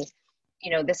initially, you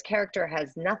know, this character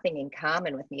has nothing in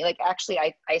common with me. Like, actually,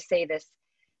 I say this,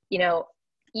 you know,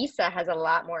 Isa has a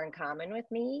lot more in common with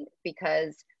me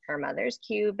because her mother's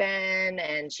Cuban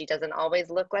and she doesn't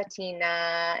always look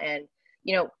Latina. And,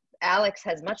 you know, Alex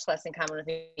has much less in common with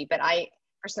me, but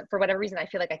for whatever reason, I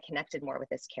feel like I connected more with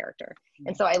this character.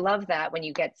 And so I love that when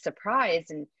you get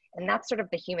surprised, and that's sort of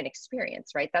the human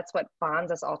experience, right? That's what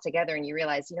bonds us all together. And you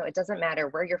realize, you know, it doesn't matter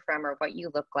where you're from or what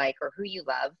you look like or who you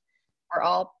love. We're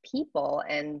all people,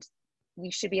 and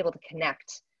we should be able to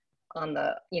connect on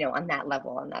the, you know, on that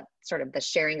level, on that sort of the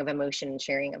sharing of emotion and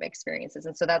sharing of experiences.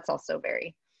 And so that's also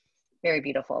very, very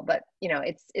beautiful. But, you know,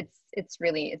 it's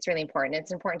really important.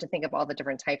 It's important to think of all the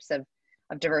different types of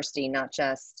diversity, not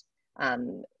just,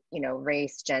 you know,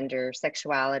 race, gender,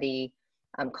 sexuality,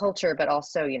 culture, but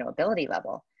also, you know, ability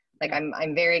level. Like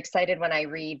I'm very excited when I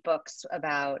read books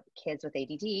about kids with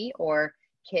ADD or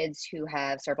kids who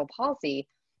have cerebral palsy.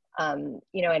 You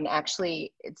know, and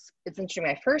actually it's interesting.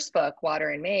 My first book,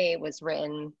 Water in May, was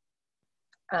written,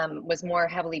 was more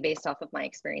heavily based off of my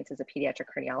experience as a pediatric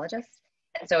cardiologist.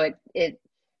 And so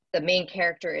the main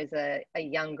character is a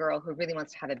young girl who really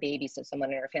wants to have a baby so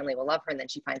someone in her family will love her, and then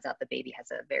she finds out the baby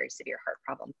has a very severe heart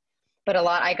problem. But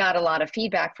I got a lot of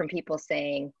feedback from people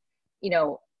saying, you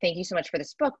know, thank you so much for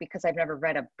this book, because I've never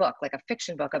read a book, like a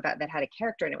fiction book that had a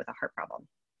character in it with a heart problem.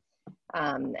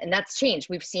 And that's changed.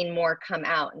 We've seen more come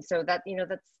out. And so that, you know,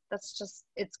 that's just,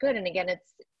 it's good. And again,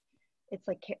 it's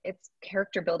like, it's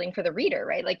character building for the reader,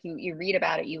 right? Like you read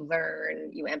about it, you learn,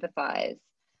 you empathize.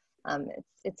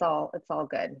 It's all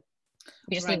good.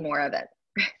 We just need more of it.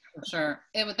 Sure.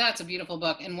 That's a beautiful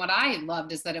book. And what I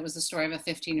loved is that it was the story of a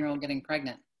 15-year-old getting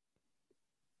pregnant.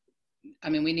 I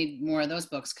mean, we need more of those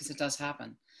books because it does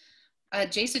happen.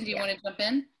 Jason, do you want to jump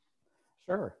in?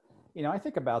 Sure. You know, I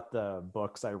think about the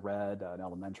books I read in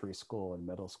elementary school and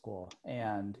middle school.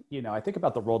 And, you know, I think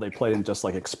about the role they played in just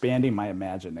like expanding my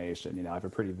imagination. You know, I have a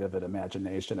pretty vivid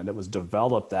imagination, and it was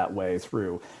developed that way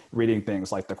through reading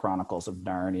things like the Chronicles of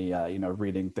Narnia, you know,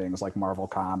 reading things like Marvel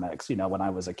Comics, you know, when I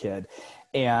was a kid.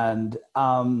 And,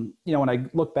 you know, when I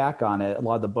look back on it, a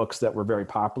lot of the books that were very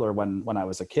popular when I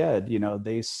was a kid, you know,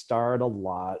 they starred a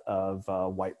lot of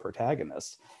white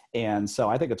protagonists. And so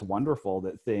I think it's wonderful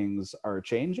that things are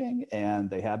changing, and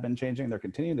they have been changing. They're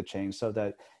continuing to change so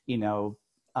that, you know,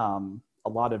 a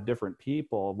lot of different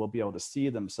people will be able to see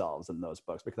themselves in those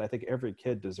books, because I think every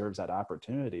kid deserves that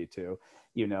opportunity to,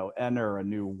 you know, enter a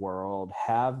new world,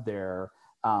 have their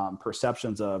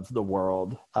perceptions of the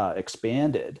world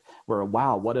expanded, where,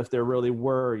 wow, what if there really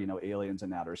were, you know, aliens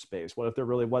in outer space? What if there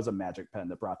really was a magic pen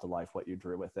that brought to life what you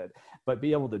drew with it? But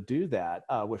be able to do that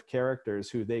with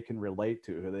characters who they can relate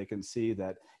to, who they can see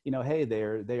that, you know, hey,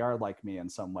 they are like me in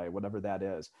some way, whatever that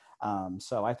is.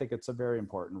 So I think it's a very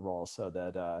important role, so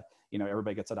that, you know,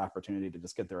 everybody gets an opportunity to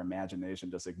just get their imagination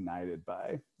just ignited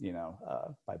by, you know,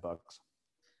 by books.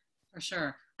 For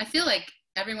sure. I feel like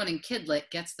everyone in kid lit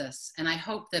gets this, and I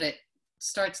hope that it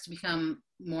starts to become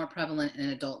more prevalent in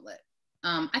adult lit.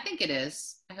 I think it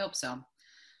is. I hope so.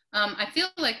 I feel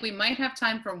like we might have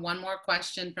time for one more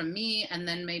question from me, and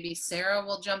then maybe Sarah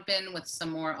will jump in with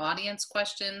some more audience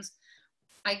questions.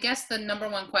 I guess the number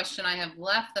one question I have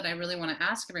left that I really want to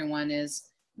ask everyone is,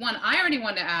 one, I already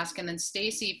wanted to ask, and then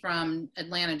Stacy from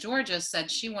Atlanta, Georgia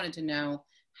said she wanted to know,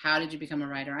 how did you become a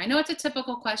writer? I know it's a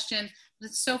typical question, but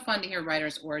it's so fun to hear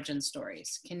writers' origin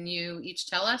stories. Can you each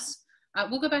tell us?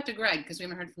 We'll go back to Greg, because we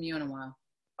haven't heard from you in a while.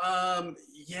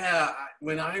 Yeah,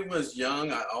 when I was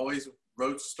young, I always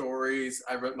wrote stories.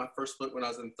 I wrote my first book when I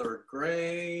was in 3rd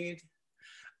grade.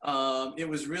 It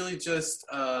was really just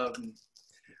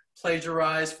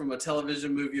plagiarized from a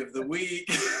television movie of the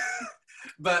week.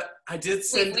 But I did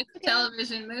send... Wait, what's the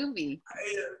television movie?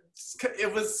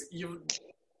 It was...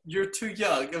 You're too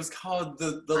young. It was called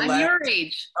the I'm last. your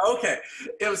age. Okay,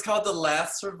 it was called The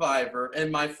Last Survivor,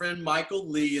 and my friend Michael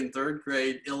Lee in 3rd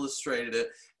grade illustrated it,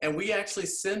 and we actually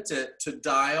sent it to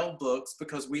Dial Books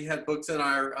because we had books in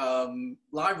our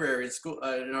library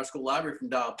in our school library from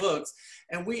Dial Books,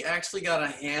 and we actually got a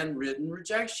handwritten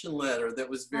rejection letter that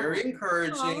was very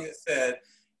encouraging. It said,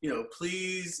 you know,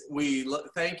 please,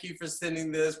 thank you for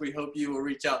sending this. We hope you will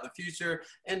reach out in the future.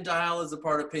 And Dial is a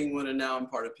part of Penguin, and now I'm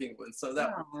part of Penguin. So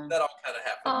that all kind of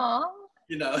happened,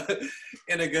 you know,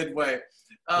 in a good way.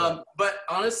 But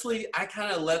honestly, I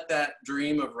kind of let that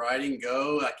dream of writing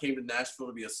go. I came to Nashville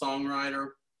to be a songwriter.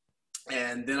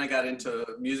 And then I got into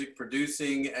music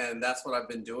producing, and that's what I've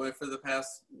been doing for the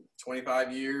past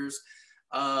 25 years.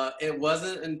 It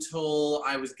wasn't until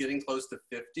I was getting close to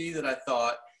 50 that I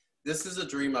thought, this is a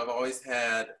dream I've always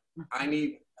had.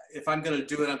 If I'm going to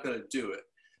do it, I'm going to do it.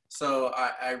 So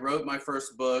I wrote my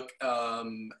first book,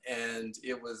 and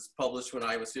it was published when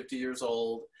I was 50 years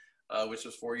old, which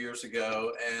was 4 years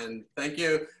ago. And thank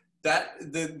you.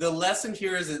 The lesson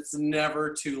here is it's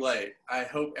never too late. I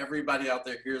hope everybody out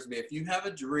there hears me. If you have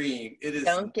a dream, it is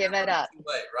don't give it up. Too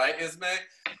late, right, Ismee?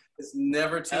 It's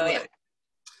never too late. Yeah.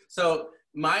 So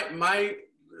my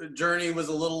journey was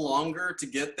a little longer to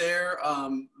get there,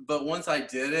 but once I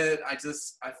did it,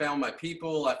 I found my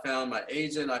people, I found my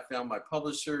agent, I found my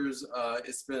publishers.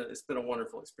 It's been a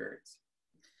wonderful experience.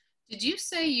 Did you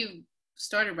say you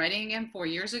started writing again 4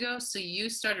 years ago? So you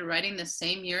started writing the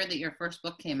same year that your first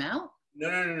book came out?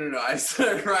 No. I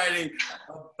started writing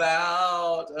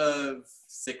about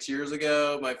 6 years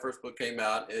ago. My first book came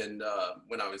out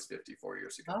when I was 54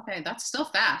 years ago. Okay, that's still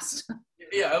fast.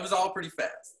 Yeah, it was all pretty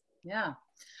fast. Yeah.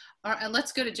 All right,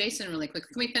 let's go to Jason really quick.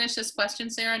 Can we finish this question,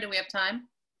 Sarah? Do we have time?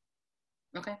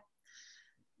 Okay.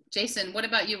 Jason, what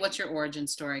about you? What's your origin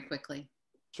story quickly?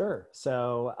 Sure.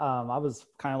 So I was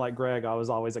kind of like Greg. I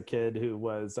was always a kid who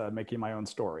was making my own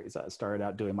stories. I started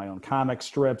out doing my own comic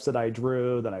strips that I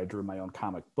drew. Then I drew my own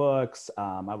comic books.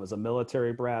 I was a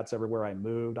military brat. So everywhere I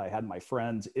moved, I had my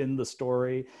friends in the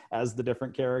story as the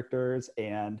different characters,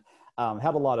 and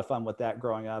had a lot of fun with that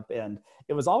growing up. And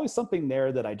it was always something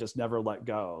there that I just never let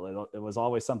go. It was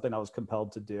always something I was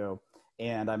compelled to do.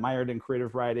 And I minored in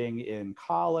creative writing in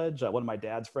college. One of my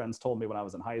dad's friends told me when I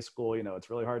was in high school, you know,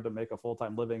 it's really hard to make a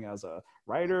full-time living as a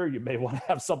writer. You may want to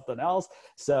have something else.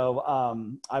 So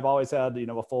I've always had, you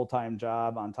know, a full-time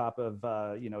job on top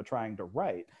of, you know, trying to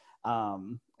write.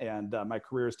 And my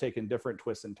career has taken different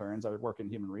twists and turns. I work in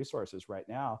human resources right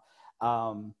now.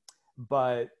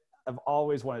 But I've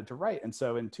always wanted to write. And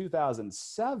so in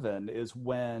 2007 is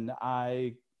when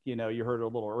you know, you heard a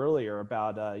little earlier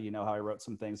about, you know, how I wrote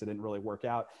some things that didn't really work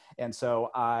out. And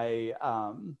so I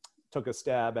took a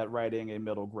stab at writing a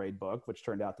middle grade book, which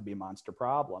turned out to be Monster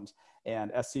Problems.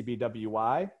 And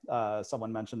SCBWI,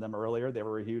 someone mentioned them earlier. They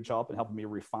were a huge help in helping me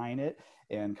refine it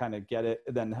and kind of get it.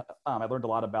 Then I learned a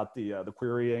lot about the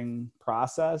querying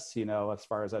process, you know, as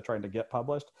far as trying to get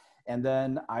published. And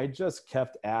then I just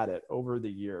kept at it over the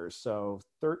years. So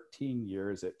 13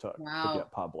 years it took to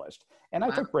get published. And I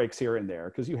took breaks here and there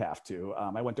because you have to.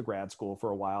 I went to grad school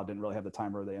for a while, didn't really have the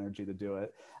time or the energy to do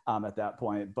it at that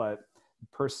point. But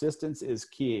persistence is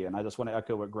key. And I just want to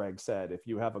echo what Greg said. If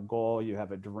you have a goal, you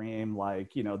have a dream,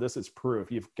 like, you know, this is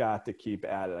proof. You've got to keep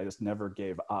at it. I just never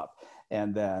gave up.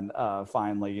 And then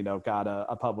finally, you know, got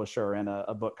a publisher and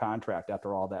a book contract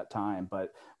after all that time.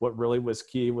 But what really was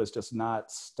key was just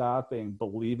not stopping,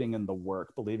 believing in the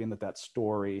work, believing that that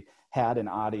story had an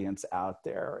audience out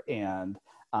there, and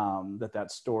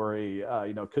that story,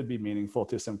 you know, could be meaningful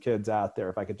to some kids out there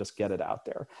if I could just get it out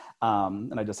there.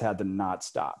 And I just had to not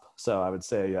stop. So I would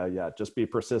say, yeah, just be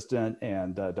persistent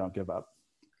and don't give up.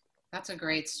 That's a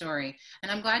great story. And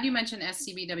I'm glad you mentioned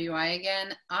SCBWI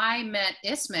again. I met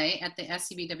Ismee at the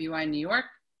SCBWI New York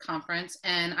conference,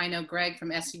 and I know Greg from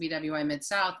SCBWI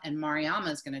Mid-South, and Mariama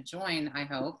is going to join, I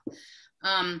hope.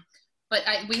 But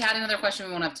we had another question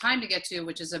we won't have time to get to,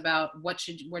 which is about what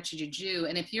should you do?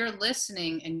 And if you're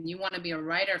listening and you want to be a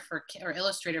writer or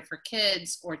illustrator for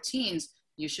kids or teens,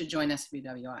 you should join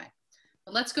SCBWI.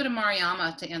 But let's go to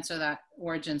Mariama to answer that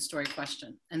origin story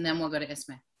question, and then we'll go to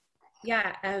Ismee.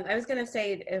 Yeah, I was going to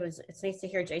say it's nice to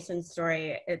hear Jason's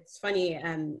story. It's funny.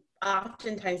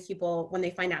 oftentimes people, when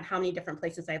they find out how many different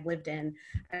places I've lived in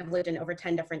over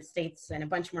 10 different states and a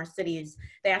bunch more cities,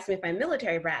 they ask me if I'm a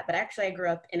military brat, but actually I grew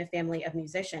up in a family of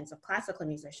musicians, of classical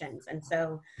musicians. And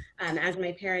so as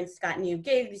my parents got new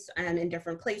gigs in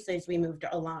different places, we moved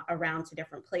around to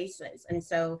different places. And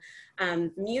so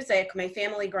music, my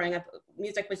family growing up,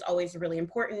 music was always really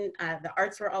important. The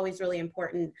arts were always really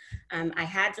important. I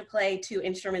had to play 2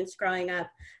 instruments growing up.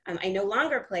 I no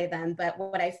longer play them, but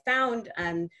what I found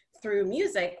through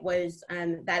music was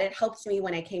that it helped me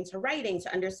when I came to writing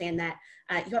to understand that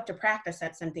you have to practice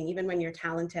at something. Even when you're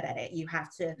talented at it, you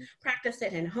have to practice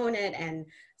it and hone it, and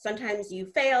sometimes you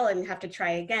fail and have to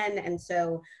try again. And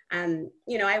so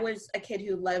you know, I was a kid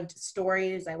who loved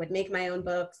stories. I would make my own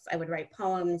books, I would write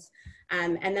poems,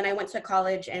 and then I went to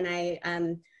college and I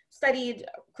studied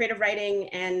creative writing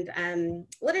and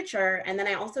literature. And then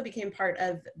I also became part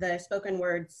of the spoken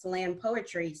word slam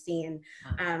poetry scene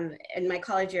in my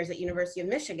college years at University of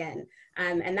Michigan.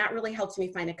 And that really helped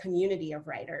me find a community of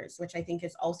writers, which I think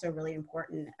is also really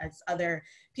important as other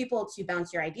people to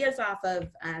bounce your ideas off of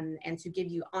and to give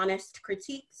you honest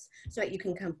critiques so that you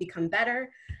can become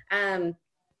better. And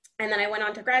then I went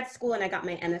on to grad school and I got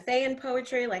my MFA in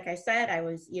poetry. Like I said, I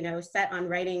was, you know, set on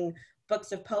writing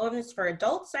books of poems for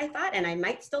adults, I thought, and I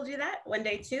might still do that one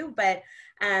day too. But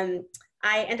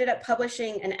I ended up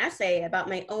publishing an essay about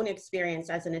my own experience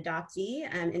as an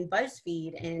adoptee in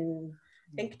BuzzFeed in,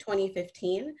 I think,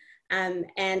 2015. And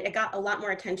it got a lot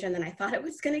more attention than I thought it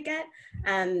was going to get.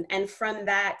 And from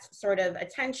that sort of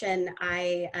attention,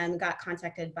 I got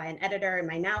contacted by an editor,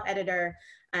 my now editor,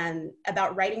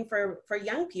 about writing for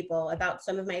young people, about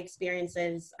some of my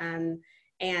experiences.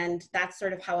 And that's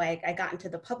sort of how I got into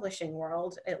the publishing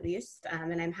world, at least.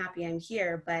 And I'm happy I'm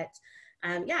here. But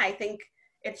yeah, I think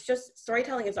it's just,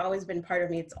 storytelling has always been part of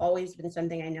me. It's always been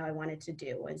something I know I wanted to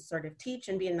do, was sort of teach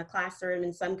and be in the classroom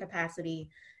in some capacity,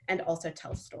 and also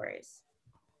tell stories.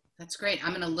 That's great.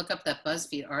 I'm going to look up that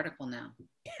BuzzFeed article now.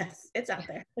 Yes, it's out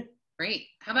there. Great.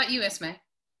 How about you, Ismee?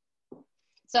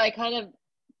 So I kind of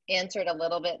answered a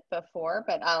little bit before,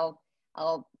 but I'll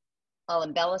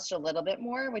embellish a little bit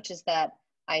more, which is that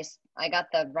I got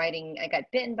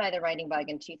bitten by the writing bug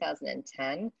in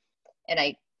 2010, and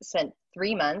I spent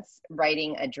 3 months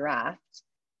writing a draft,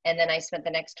 and then I spent the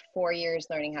next 4 years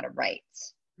learning how to write.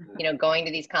 You know, going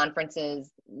to these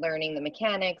conferences, learning the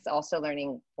mechanics, also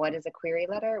learning what is a query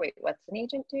letter, wait, what's an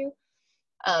agent do?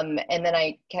 And then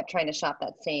I kept trying to shop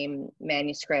that same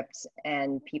manuscript,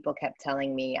 and people kept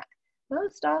telling me,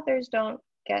 most authors don't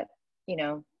get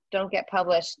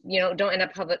published, don't end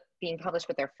up being published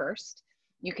with their first.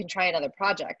 You can try another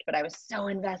project, but I was so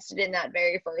invested in that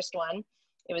very first one.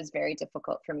 It was very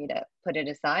difficult for me to put it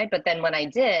aside. But then when I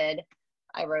did,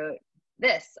 I wrote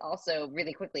this also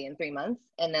really quickly in 3 months.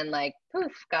 And then like,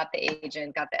 poof, got the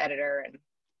agent, got the editor. And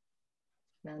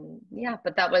then, yeah,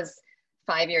 but that was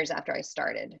 5 years after I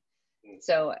started.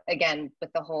 So again,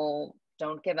 with the whole,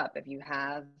 don't give up. If you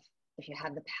have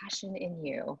the passion in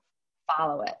you,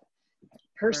 follow it,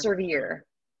 persevere.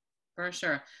 For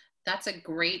sure. That's a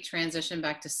great transition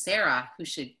back to Sarah, who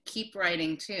should keep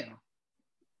writing too.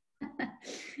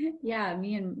 Yeah,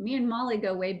 me and Molly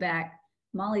go way back.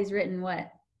 Molly's written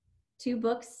what? 2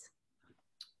 books?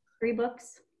 3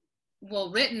 books?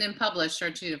 Well, written and published are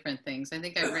 2 different things. I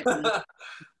think I've written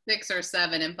 6 or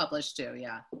 7 and published 2,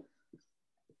 yeah.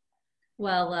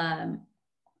 Well,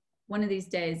 one of these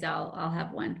days I'll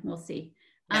have one. We'll see.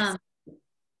 Yes.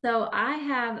 So I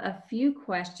have a few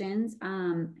questions.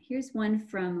 Here's one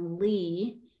from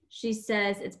Lee. She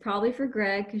says it's probably for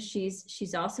Greg because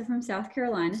she's also from South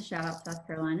Carolina. Shout out South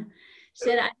Carolina. She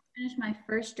said, I finished my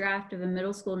first draft of a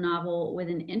middle school novel with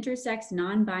an intersex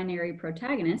non-binary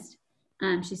protagonist.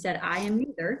 She said, I am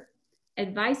neither.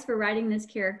 Advice for writing this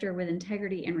character with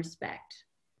integrity and respect.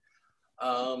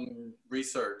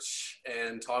 Research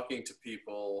and talking to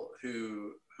people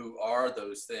who are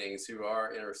those things, who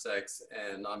are intersex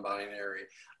and non-binary.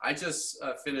 I just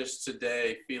finished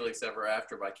today Felix Ever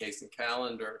After by Case and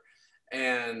Callender,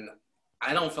 and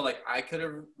I don't feel like I could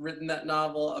have written that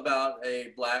novel about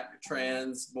a Black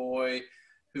trans boy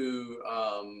who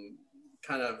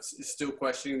kind of is still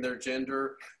questioning their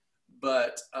gender.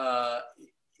 But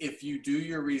if you do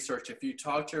your research, if you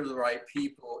talk to the right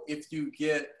people, if you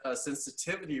get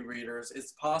sensitivity readers,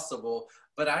 it's possible.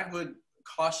 But I would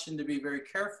caution to be very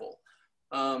careful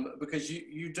because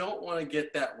you don't want to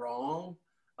get that wrong.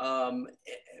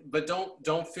 But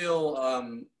don't feel,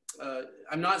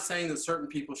 I'm not saying that certain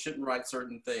people shouldn't write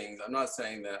certain things. I'm not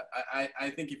saying that.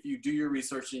 I think if you do your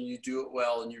research and you do it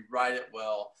well and you write it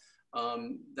well,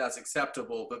 that's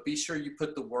acceptable, but be sure you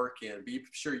put the work in. Be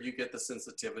sure you get the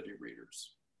sensitivity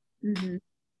readers. Mm-hmm.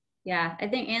 Yeah, I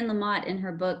think Anne Lamott in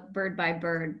her book Bird by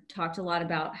Bird talked a lot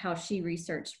about how she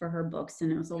researched for her books,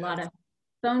 and it was a lot of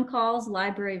phone calls,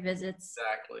 library visits.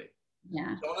 Exactly.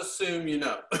 Yeah. Don't assume you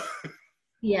know.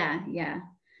 Yeah, yeah.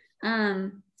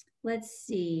 Let's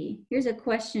see. Here's a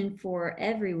question for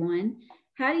everyone.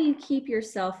 How do you keep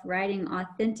yourself writing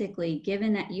authentically,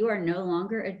 given that you are no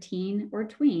longer a teen or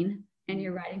tween and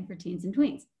you're writing for teens and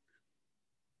tweens?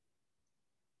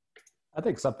 I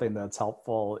think something that's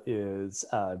helpful is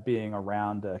being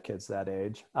around kids that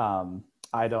age.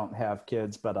 I don't have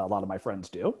kids, but a lot of my friends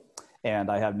do.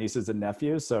 And I have nieces and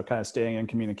nephews. So kind of staying in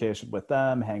communication with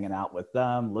them, hanging out with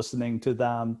them, listening to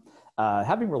them,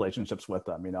 having relationships with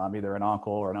them. You know, I'm either an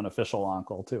uncle or an unofficial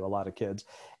uncle to a lot of kids.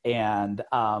 And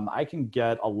I can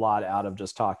get a lot out of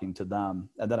just talking to them.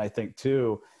 And then I think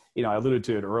too, you know, I alluded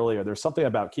to it earlier, there's something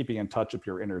about keeping in touch with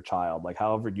your inner child. Like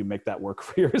however you make that work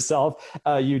for yourself,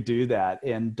 you do that.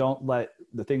 And don't let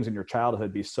the things in your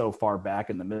childhood be so far back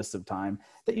in the midst of time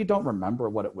that you don't remember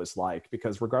what it was like.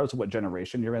 Because regardless of what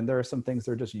generation you're in, there are some things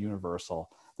that are just universal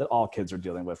that all kids are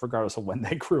dealing with, regardless of when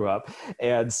they grew up.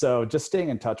 And so just staying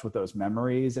in touch with those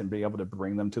memories and being able to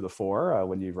bring them to the fore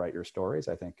when you write your stories,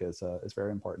 I think is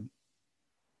very important.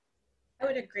 I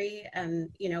would agree.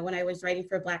 You know, when I was writing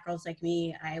for Black Girls Like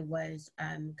Me, I was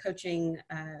coaching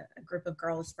a group of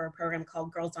girls for a program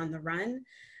called Girls on the Run.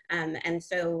 And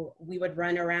so we would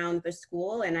run around the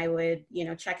school and I would, you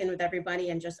know, check in with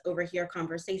everybody and just overhear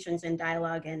conversations and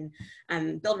dialogue and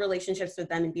build relationships with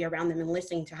them and be around them and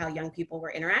listening to how young people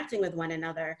were interacting with one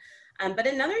another. But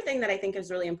another thing that I think is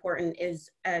really important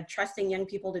is trusting young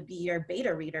people to be your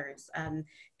beta readers,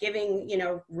 giving, you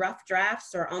know, rough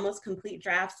drafts or almost complete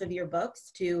drafts of your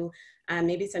books to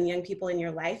maybe some young people in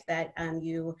your life that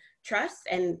you trust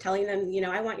and telling them, you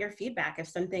know, I want your feedback. If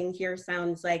something here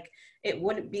sounds like it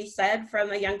wouldn't be said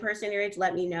from a young person your age,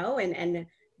 let me know, and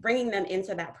bringing them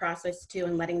into that process too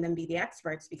and letting them be the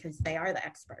experts because they are the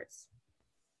experts.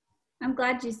 I'm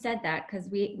glad you said that because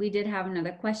we did have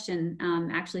another question.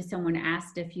 Actually, someone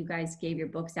asked if you guys gave your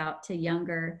books out to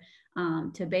younger,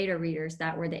 to beta readers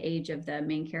that were the age of the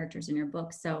main characters in your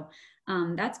book. So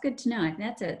that's good to know. I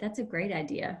think that's a great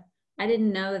idea. I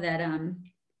didn't know that.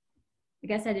 I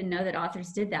guess I didn't know that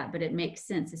authors did that, but it makes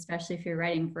sense, especially if you're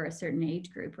writing for a certain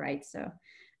age group, right? So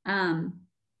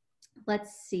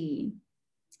let's see.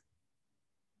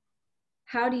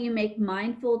 How do you make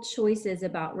mindful choices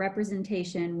about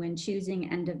representation when choosing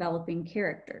and developing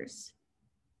characters?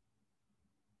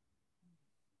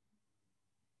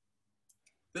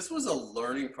 This was a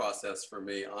learning process for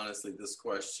me, honestly, this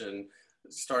question,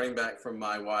 starting back from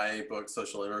my YA book,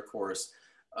 Social Intercourse.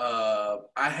 I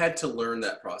had to learn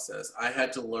that process. I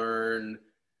had to learn,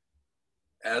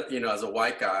 you know, as a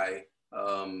white guy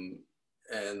and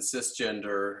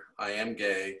cisgender, I am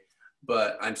gay,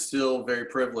 but I'm still very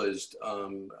privileged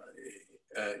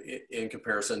in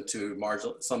comparison to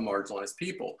some marginalized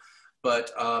people.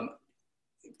 But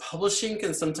publishing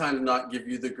can sometimes not give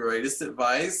you the greatest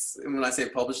advice. And when I say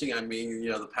publishing, I mean, you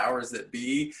know, the powers that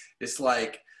be. It's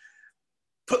like,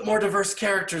 put more diverse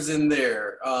characters in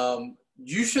there.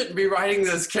 You shouldn't be writing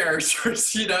those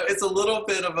characters. You know, it's a little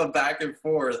bit of a back and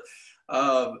forth.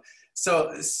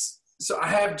 So I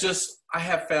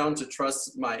have found to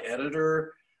trust my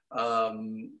editor.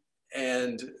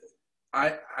 And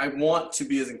I want to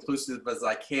be as inclusive as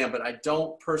I can, but I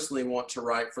don't personally want to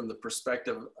write from the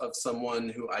perspective of someone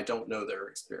who I don't know their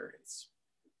experience.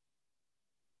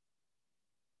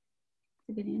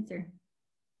 That's a good answer.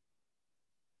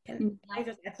 Can I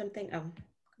just add something? Oh,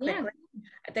 yeah.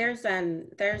 There's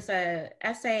a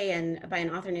essay by an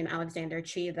author named Alexander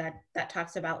Chi that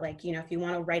talks about, like, you know, if you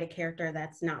want to write a character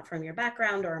that's not from your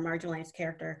background or a marginalized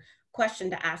character, question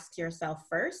to ask yourself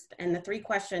first. And the 3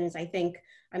 questions, I think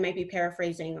I might be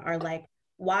paraphrasing, are like,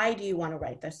 why do you want to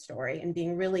write this story? And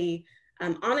being really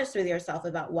honest with yourself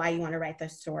about why you want to write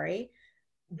this story.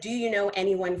 Do you know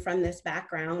anyone from this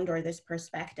background or this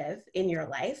perspective in your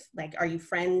life? Like, are you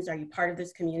friends? Are you part of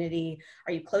this community?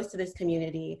 Are you close to this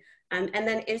community? And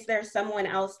then is there someone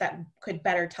else that could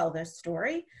better tell this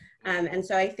story? And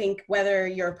so I think whether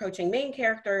you're approaching main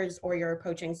characters or you're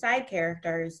approaching side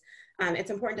characters,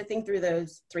 it's important to think through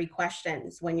those 3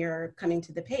 questions when you're coming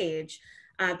to the page.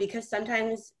 Because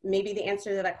sometimes maybe the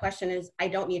answer to that question is, I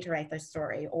don't need to write this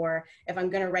story, or if I'm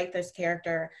going to write this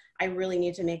character, I really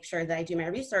need to make sure that I do my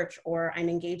research or I'm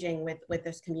engaging with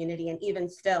this community. And even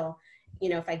still, you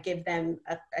know, if I give them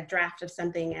a draft of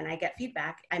something and I get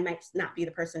feedback, I might not be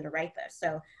the person to write this.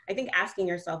 So I think asking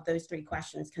yourself those 3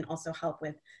 questions can also help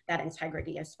with that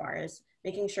integrity as far as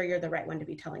making sure you're the right one to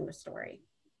be telling the story.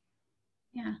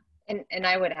 Yeah, And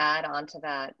I would add on to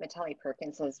that, Vitaly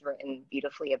Perkins has written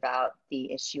beautifully about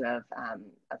the issue of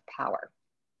power,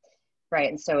 right?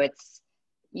 And so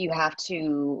you have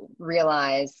to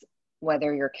realize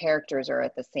whether your characters are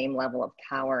at the same level of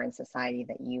power in society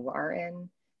that you are in,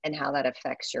 and how that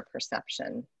affects your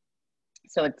perception.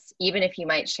 So it's, even if you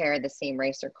might share the same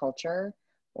race or culture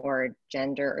or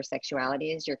gender or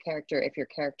sexuality as your character, if your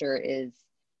character is,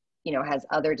 has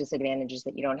other disadvantages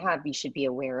that you don't have, you should be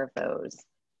aware of those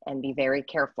and be very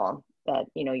careful that,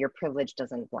 your privilege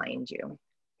doesn't blind you.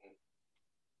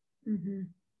 Mm-hmm.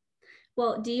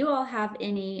 Well, do you all have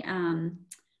any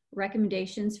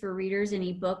recommendations for readers,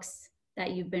 any books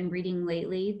that you've been reading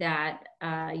lately that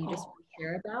you just want to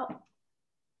share about?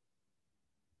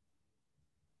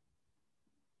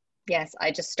 Yes, I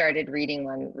just started reading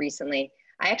one recently.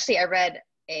 I read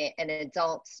an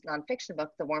adult nonfiction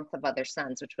book, The Warmth of Other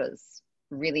Suns, which was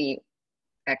really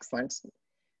excellent.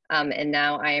 And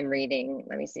now I am reading,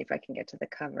 let me see if I can get to the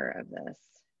cover of this.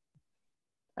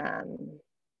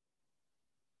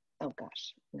 Oh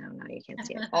gosh, no, you can't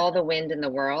see it. All the Wind in the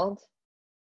World.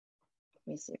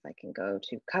 Let me see if I can go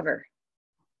to cover.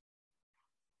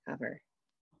 Oh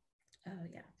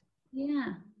yeah.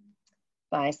 Yeah.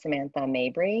 By Samantha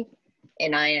Mabry.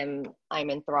 And I'm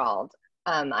enthralled.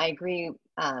 I agree.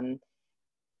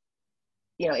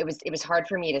 It was hard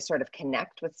for me to sort of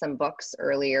connect with some books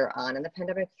earlier on in the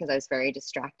pandemic because I was very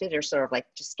distracted, or sort of like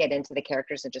just get into the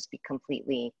characters and just be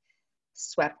completely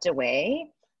swept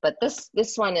away. But this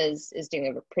one is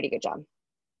doing a pretty good job.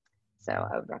 So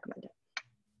I would recommend it.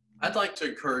 I'd like to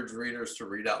encourage readers to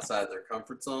read outside their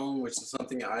comfort zone, which is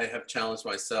something I have challenged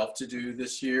myself to do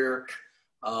this year.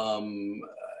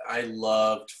 I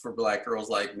loved For Black Girls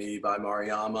Like Me by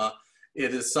Mariama.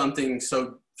 It is something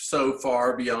so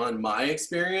far beyond my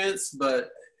experience, but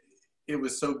it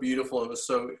was so beautiful. It was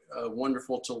so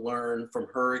wonderful to learn from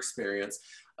her experience.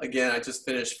 Again, I just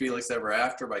finished Felix Ever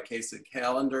After by Casey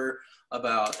Callender,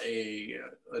 about a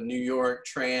New York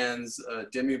trans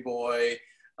demi-boy,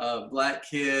 Black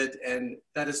kid, and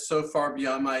that is so far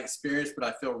beyond my experience, but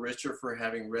I feel richer for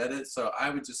having read it. So I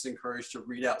would just encourage to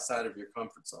read outside of your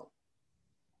comfort zone.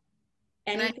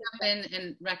 And I jump in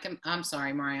and recommend, I'm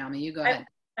sorry, Mariama, you go ahead.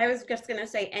 I was just going to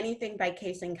say anything by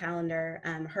Casey Callender,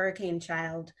 Hurricane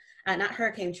Child, not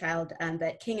Hurricane Child,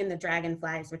 but King and the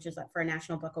Dragonflies, which is up for a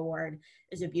National Book Award,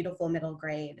 is a beautiful middle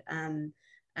grade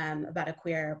about a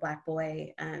queer Black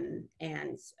boy. And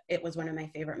it was one of my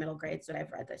favorite middle grades that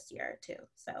I've read this year too,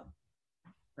 so.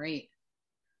 Great.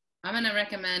 I'm going to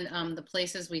recommend The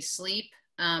Places We Sleep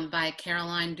by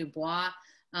Caroline Dubois.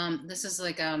 This is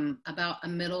like about a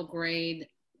middle grade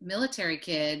military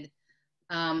kid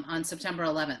on September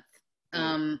 11th.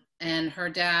 And her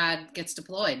dad gets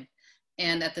deployed.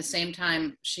 And at the same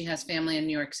time, she has family in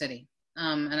New York City.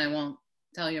 And I won't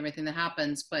tell you everything that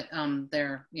happens, but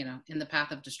they're, in the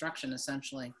path of destruction,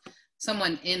 essentially.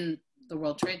 Someone in the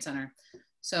World Trade Center.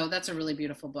 So that's a really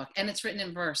beautiful book. And it's written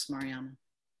in verse, Mariama.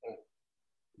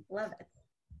 Love it.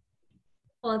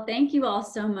 Well, thank you all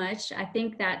so much. I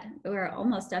think that we're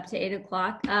almost up to 8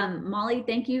 o'clock. Molly,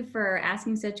 thank you for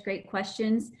asking such great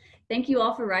questions. Thank you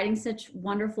all for writing such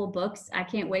wonderful books. I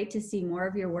can't wait to see more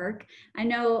of your work. I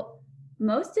know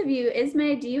most of you,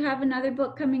 Ismee, do you have another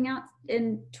book coming out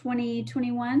in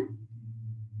 2021?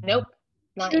 Nope,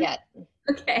 not yet.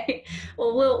 Okay,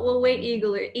 well, we'll wait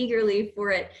eagerly for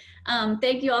it.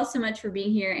 Thank you all so much for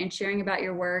being here and sharing about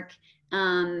your work.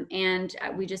 And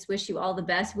we just wish you all the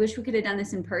best. Wish we could have done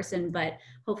this in person, but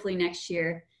hopefully next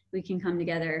year we can come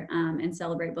together and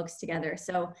celebrate books together.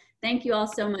 So thank you all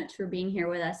so much for being here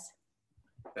with us.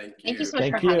 Thank you. Thank you so much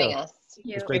for having us.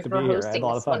 It's great to be here. I had a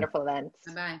lot of fun. Wonderful event.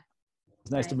 Bye-bye.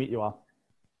 It's nice to meet you all.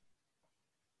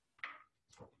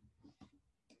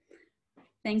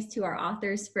 Thanks to our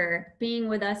authors for being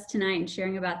with us tonight and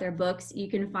sharing about their books. You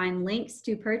can find links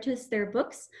to purchase their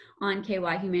books on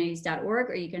kyhumanities.org,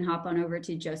 or you can hop on over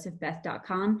to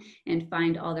josephbeth.com and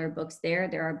find all their books there.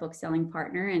 They're our book selling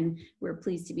partner, and we're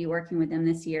pleased to be working with them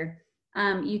this year.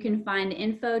 You can find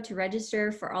info to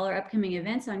register for all our upcoming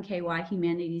events on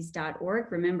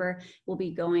kyhumanities.org. Remember, we'll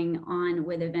be going on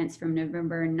with events from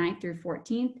November 9th through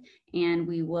 14th, and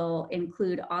we will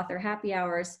include author happy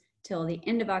hours till the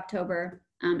end of October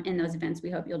in those events. We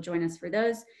hope you'll join us for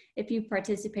those. If you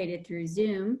participated through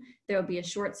Zoom, there will be a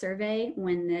short survey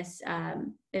when this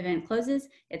event closes.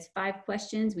 It's 5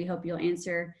 questions. We hope you'll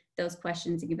answer those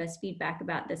questions and give us feedback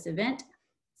about this event.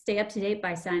 Stay up to date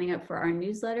by signing up for our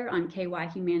newsletter on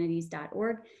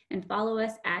kyhumanities.org and follow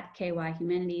us at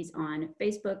kyhumanities on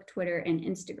Facebook, Twitter, and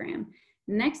Instagram.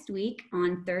 Next week,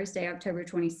 on Thursday, October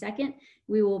 22nd,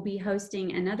 we will be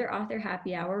hosting another author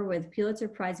happy hour with Pulitzer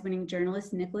Prize-winning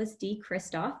journalist Nicholas D.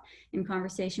 Kristof in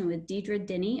conversation with Deidre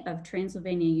Denny of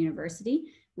Transylvania University.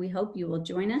 We hope you will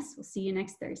join us. We'll see you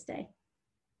next Thursday.